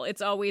downfall.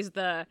 It's always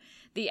the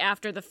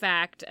after the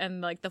fact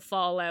and, like, the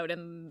fallout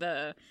and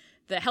the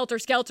the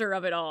helter-skelter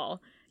of it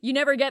all. You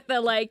never get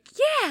the, like,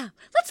 yeah,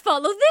 let's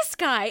follow this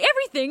guy.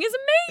 Everything is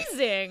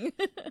amazing.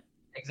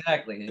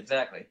 Exactly.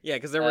 Yeah,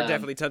 because there were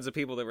definitely tons of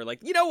people that were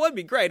like, you know what'd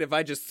be great if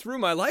I just threw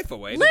my life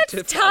away. Let's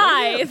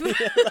tithe.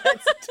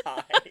 Let's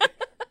tithe.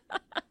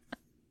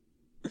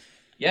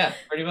 Yeah,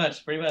 pretty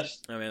much.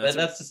 I mean,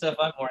 That's the stuff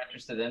I'm more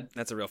interested in.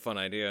 That's a real fun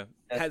idea.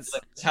 That's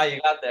how you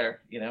got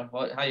there,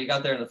 how you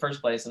got there in the first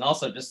place, and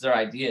also just their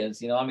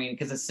ideas, I mean,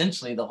 because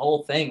essentially the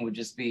whole thing would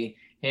just be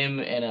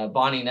him and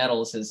Bonnie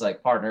Nettles, his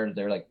like partner.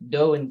 They're like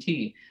Doe and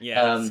T.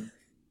 Yeah.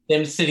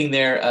 Them sitting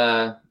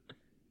there,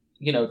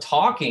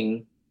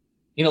 talking,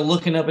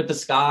 looking up at the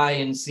sky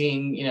and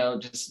seeing,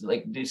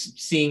 just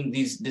seeing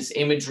this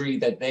imagery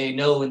that they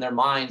know in their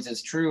minds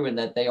is true, and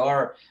that they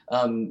are,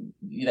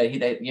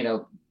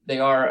 they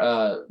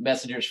are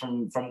messengers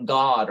from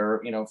God,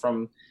 or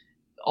from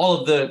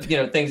all of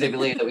the things they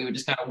believe, that we would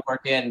just kind of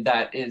work in.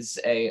 That is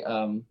a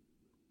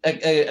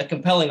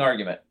compelling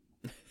argument.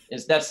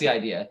 That's the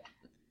idea.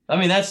 I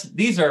mean,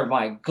 these are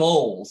my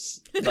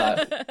goals.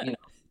 But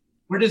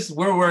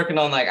we're working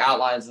on like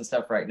outlines and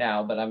stuff right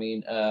now. But I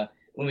mean,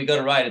 when we go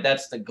to write it,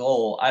 that's the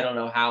goal. I don't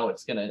know how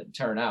it's gonna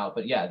turn out,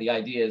 but yeah, the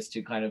idea is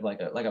to kind of like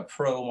a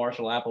pro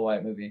Marshall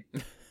Applewhite movie.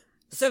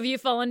 So have you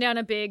fallen down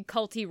a big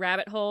culty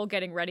rabbit hole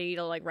getting ready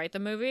to like write the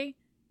movie?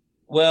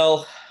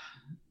 Well,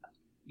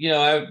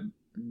 I've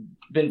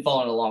been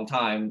following a long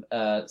time,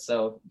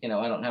 so I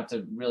don't have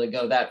to really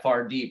go that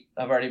far deep.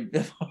 I've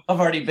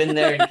already been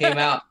there and came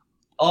out.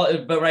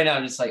 But right now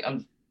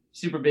I'm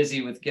super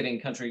busy with getting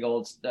Country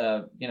Gold,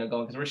 going,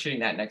 because we're shooting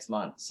that next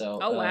month. So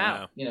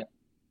wow,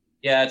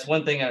 yeah, it's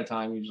one thing at a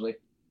time usually.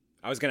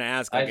 I was gonna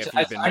ask. I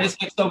just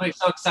get so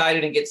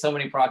excited and get so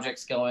many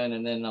projects going,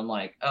 and then I'm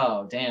like,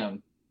 oh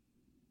damn.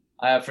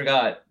 I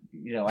forgot,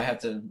 I have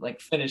to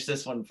like finish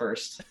this one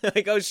first.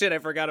 Like, oh shit, I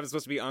forgot I'm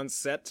supposed to be on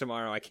set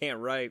tomorrow. I can't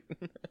write.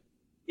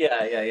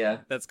 Yeah.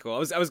 That's cool.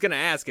 I was gonna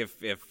ask if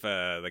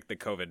like the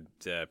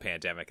COVID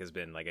pandemic has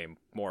been like a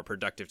more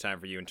productive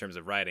time for you in terms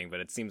of writing, but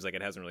it seems like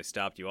it hasn't really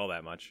stopped you all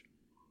that much.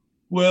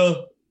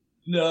 Well,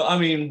 no, I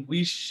mean,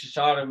 we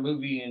shot a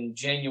movie in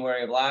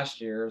January of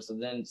last year,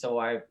 so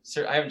I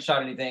haven't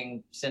shot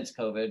anything since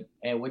COVID,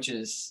 and which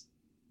is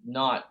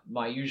not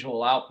my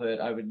usual output.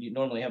 I would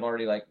normally have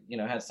already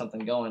had something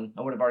going.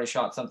 I would have already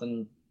shot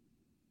something,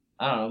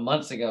 I don't know,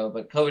 months ago,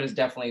 but COVID has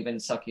definitely been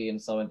sucky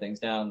and slowing things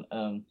down.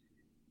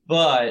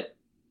 But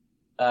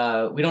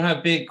we don't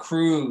have big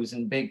crews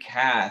and big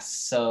casts,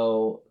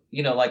 so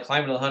like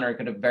Climate of the Hunter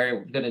would have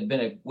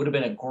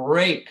been a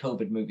great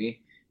COVID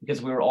movie, because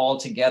we were all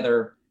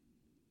together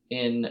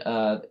in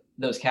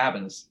those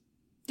cabins.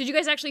 Did you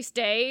guys actually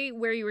stay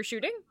where you were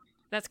shooting?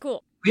 That's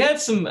cool. We had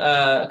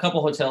a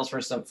couple hotels for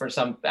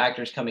some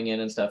actors coming in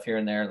and stuff here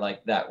and there,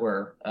 like that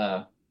were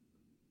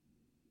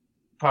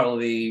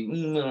probably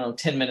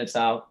 10 minutes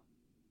out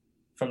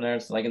from there.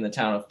 It's like in the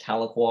town of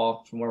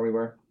Tahlequah from where we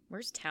were.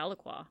 Where's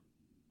Tahlequah?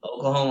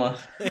 Oklahoma.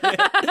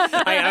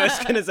 I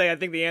was gonna say, I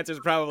think the answer is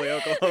probably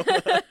Oklahoma.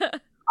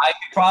 I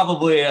could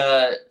probably,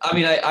 I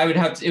would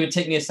have to, it would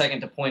take me a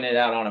second to point it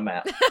out on a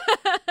map.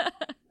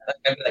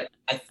 I'd be like,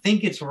 I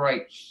think it's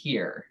right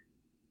here.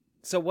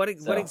 So what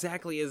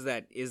exactly is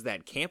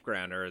that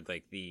campground, or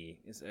like I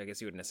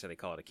guess you wouldn't necessarily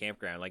call it a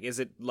campground. Like, is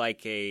it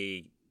like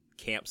a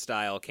camp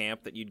style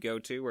camp that you'd go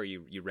to where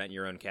you rent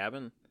your own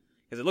cabin?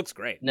 Because it looks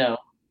great. No.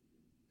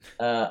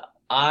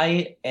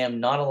 I am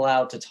not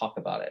allowed to talk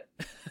about it.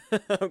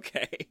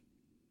 Okay.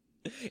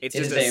 It's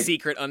just a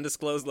secret,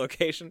 undisclosed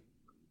location?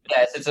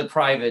 Yes, it's a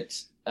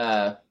private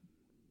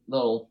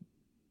little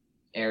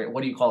area.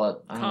 What do you call it?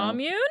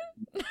 Commune?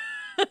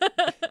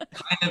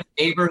 Kind of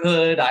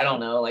neighborhood. I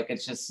don't know. Like,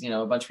 it's just,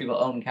 a bunch of people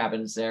own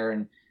cabins there.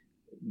 And,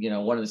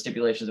 one of the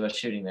stipulations about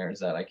shooting there is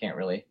that I can't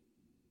really,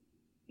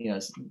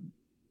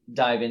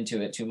 dive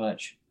into it too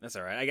much. That's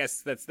all right. I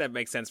guess that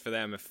makes sense for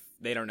them. If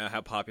they don't know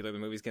how popular the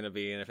movie's going to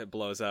be, and if it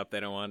blows up, they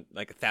don't want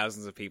like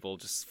thousands of people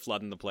just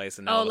flooding the place.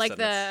 And like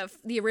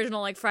the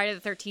original like Friday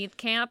the 13th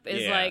camp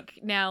is like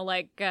now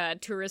like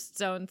tourist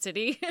zone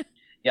city.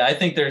 Yeah, I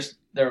think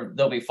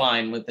they'll be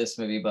fine with this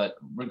movie, but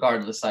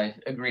regardless, I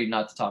agreed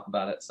not to talk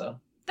about it. So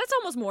that's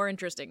almost more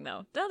interesting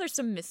though. Now there's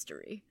some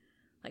mystery.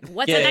 Like,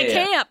 what's in that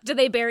camp? Do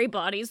they bury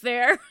bodies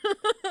there?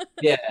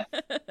 Yeah.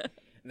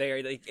 They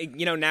are, like,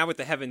 now with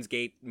the Heaven's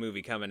Gate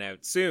movie coming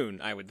out soon,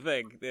 I would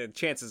think the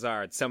chances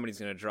are somebody's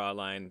going to draw a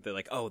line. They're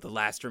like, oh, the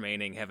last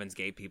remaining Heaven's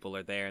Gate people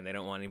are there, and they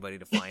don't want anybody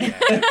to find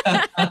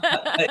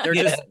out.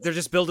 They're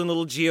just building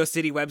little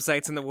GeoCity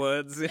websites in the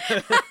woods.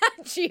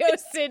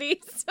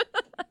 GeoCities.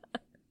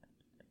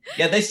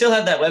 Yeah, they still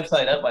have that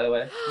website up, by the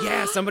way.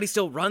 Yeah, somebody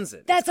still runs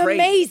it. That's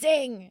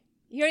amazing.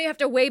 You don't even have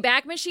to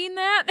Wayback Machine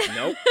that?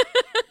 Nope.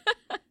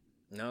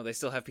 No, they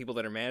still have people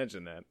that are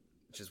managing that,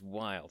 which is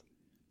wild.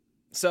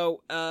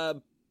 So,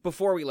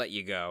 before we let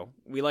you go,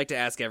 we like to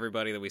ask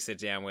everybody that we sit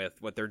down with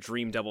what their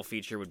dream double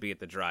feature would be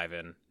at the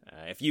drive-in.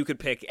 If you could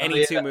pick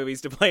any two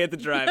movies to play at the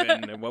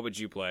drive-in, what would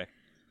you play?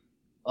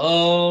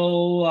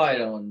 Oh, I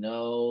don't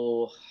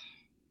know.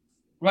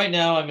 Right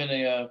now, I'm in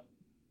a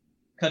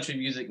country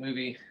music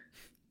movie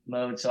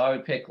mode. So I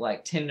would pick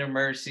like Tender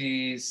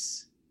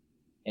Mercies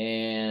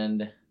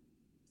and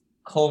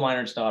Coal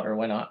Miner's Daughter.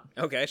 Why not?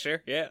 Okay,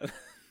 sure. Yeah.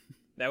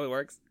 That would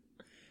work.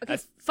 Okay,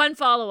 fun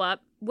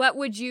follow-up. What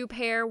would you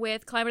pair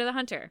with Climate of the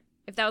Hunter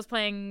if that was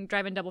playing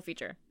drive-in double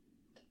feature?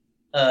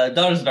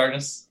 Daughters of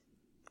Darkness.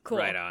 Cool.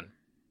 Right on.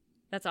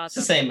 That's It's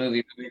awesome. the same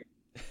movie.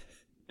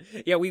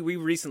 Yeah, we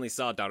recently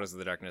saw Daughters of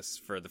the Darkness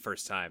for the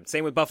first time.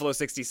 Same with Buffalo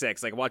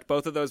 66. Like, watched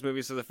both of those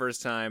movies for the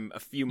first time a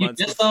few You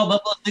months just saw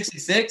Buffalo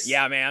 66?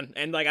 Yeah, man.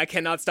 And, like, I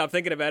cannot stop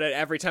thinking about it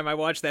every time I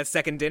watch that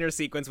second dinner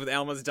sequence with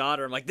Alma's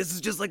daughter. I'm like, this is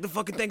just like the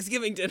fucking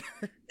Thanksgiving dinner.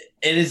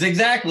 It is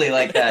exactly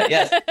like that.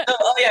 Yes.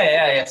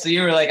 Yeah. So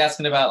you were like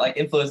asking about like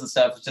influence and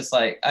stuff. It's just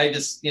like, I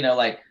just,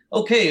 like,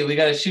 okay, we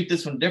got to shoot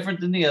this one different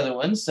than the other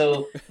one.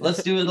 So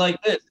let's do it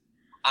like this.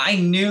 I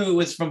knew it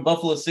was from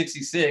Buffalo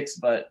 66,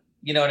 but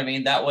you know what I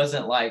mean? That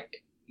wasn't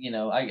like,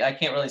 I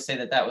can't really say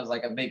that was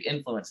like a big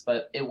influence,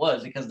 but it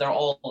was because they're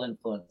all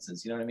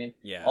influences. You know what I mean?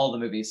 Yeah. All the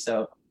movies.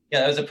 So yeah,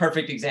 that was a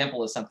perfect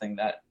example of something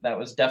that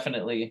was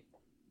definitely,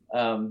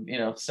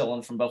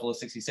 stolen from Buffalo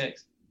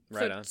 66.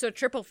 Right on. So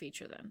triple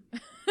feature then.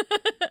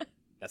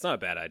 That's not a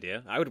bad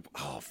idea. I would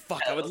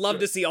love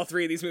to see all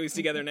three of these movies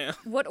together now.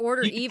 What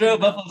order You can even? throw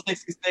Buffalo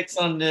 66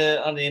 onto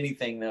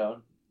anything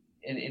though.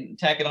 And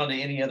tack it onto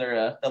any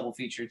other double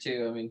feature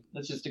too. I mean,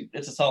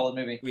 it's a solid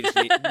movie. We just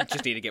need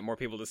to get more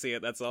people to see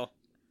it. That's all.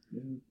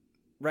 Mm-hmm.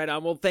 Right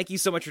on. Well, thank you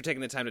so much for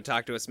taking the time to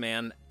talk to us,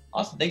 man.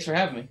 Awesome. Thanks for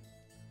having me.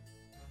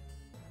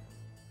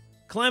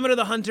 Climate of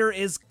the Hunter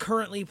is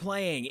currently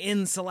playing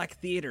in select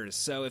theaters.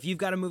 So if you've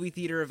got a movie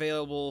theater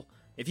available,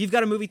 if you've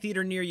got a movie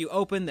theater near you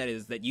open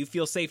that you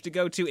feel safe to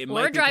go to, it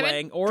might be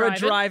playing. Or a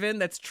drive-in.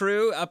 That's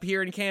true. Up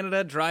here in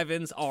Canada,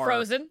 drive-ins are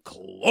frozen.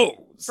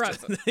 Closed.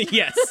 Frozen.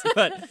 Yes,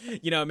 but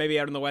maybe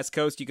out on the West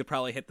Coast, you could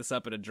probably hit this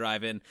up at a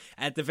drive-in.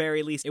 At the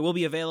very least, it will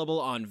be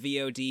available on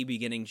VOD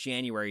beginning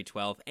January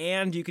 12th,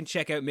 and you can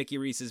check out Mickey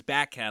Reese's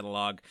back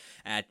catalog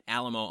at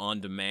Alamo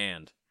On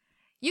Demand.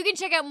 You can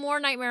check out more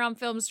Nightmare on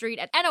Film Street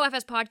at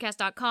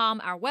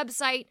nofspodcast.com, our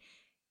website,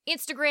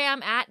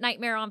 Instagram at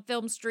Nightmare on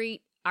Film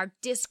Street, our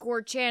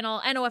Discord channel,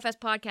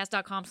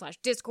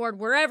 nofspodcast.com/Discord.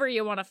 Wherever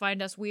you want to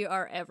find us, we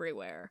are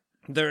everywhere.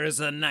 There is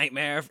a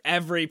nightmare.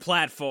 Every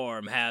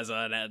platform has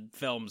a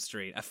Film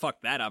Street. I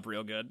fucked that up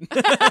real good.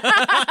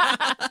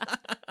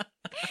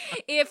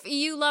 If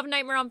you love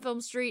Nightmare on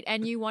Film Street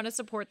and you want to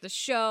support the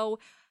show,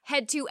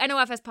 head to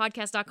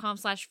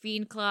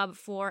nofspodcast.com/Fiend Club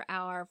for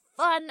our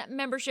fun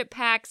membership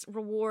packs,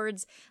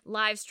 rewards,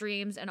 live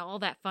streams, and all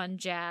that fun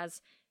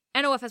jazz.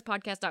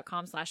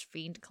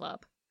 nofspodcast.com/Fiend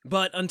Club.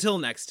 But until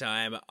next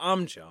time,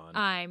 I'm John.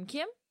 I'm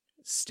Kim.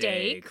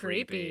 Stay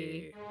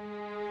creepy.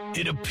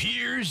 It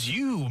appears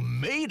you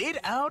made it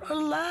out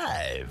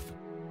alive,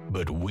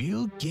 but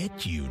we'll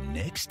get you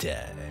next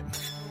time.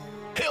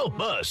 Help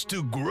us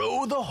to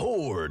grow the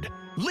horde.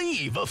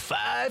 Leave a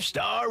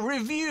 5-star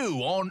review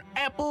on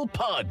Apple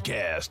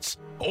Podcasts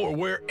or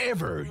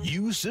wherever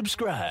you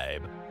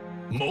subscribe.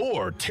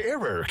 More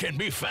terror can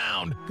be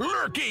found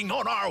lurking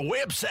on our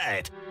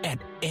website at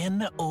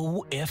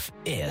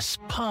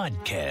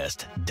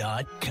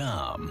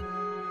nofspodcast.com.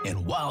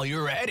 And while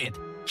you're at it,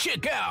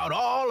 check out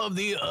all of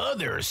the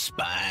other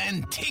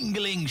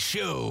spine-tingling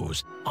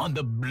shows on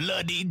the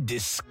Bloody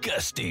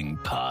Disgusting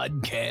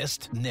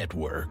Podcast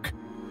Network.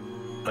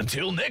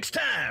 Until next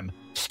time,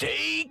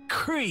 stay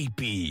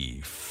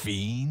creepy,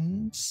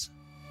 fiends.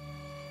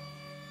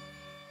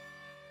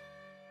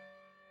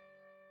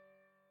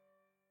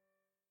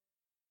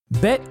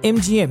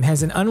 BetMGM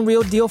has an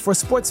unreal deal for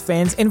sports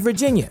fans in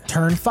Virginia.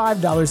 Turn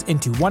 $5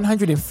 into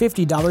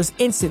 $150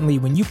 instantly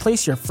when you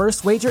place your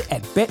first wager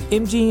at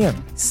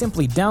BetMGM.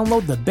 Simply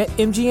download the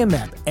BetMGM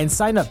app and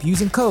sign up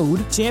using code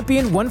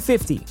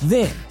Champion150.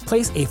 Then,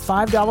 place a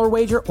 $5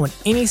 wager on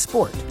any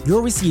sport.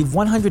 You'll receive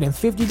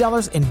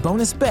 $150 in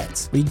bonus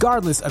bets,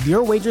 regardless of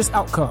your wager's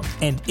outcome.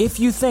 And if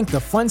you think the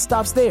fun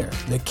stops there,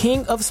 the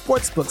King of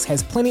Sportsbooks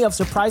has plenty of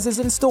surprises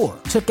in store.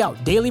 Check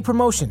out daily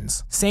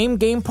promotions,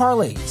 same-game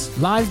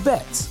parlays, live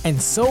bets,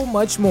 and so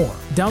much more.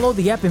 Download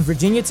the app in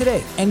Virginia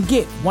today and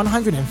get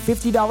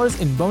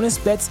 $150 in bonus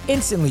bets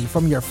instantly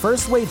from your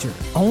first wager.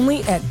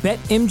 Only at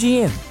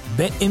BetMGM.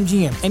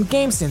 BetMGM and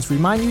GameSense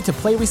remind you to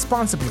play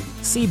responsibly.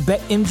 See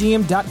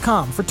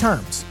BetMGM.com for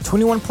terms.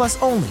 21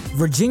 plus only.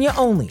 Virginia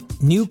only.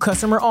 New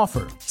customer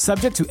offer.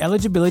 Subject to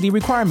eligibility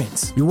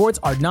requirements. Rewards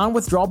are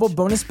non-withdrawable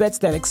bonus bets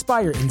that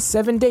expire in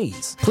 7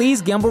 days.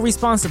 Please gamble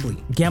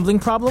responsibly. Gambling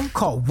problem?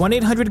 Call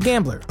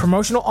 1-800-GAMBLER.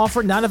 Promotional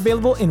offer not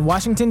available in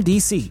Washington,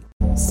 D.C.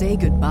 Say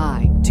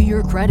goodbye to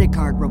your credit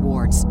card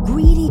rewards.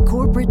 Greedy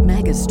corporate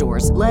mega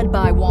stores, led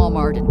by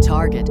Walmart and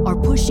Target, are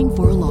pushing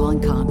for a law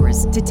in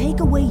Congress to take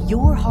away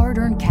your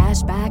hard-earned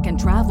cash back and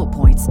travel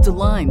points to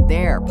line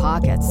their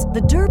pockets.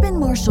 The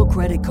Durbin-Marshall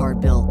credit card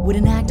bill would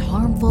enact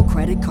harmful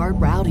credit card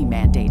routing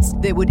mandates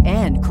that would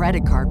end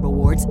credit card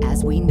rewards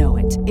as we know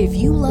it. If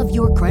you love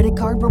your credit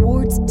card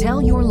rewards,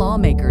 tell your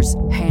lawmakers,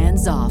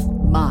 hands off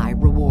my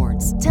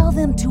rewards. Tell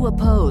them to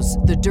oppose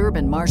the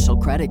Durbin-Marshall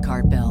credit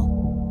card bill.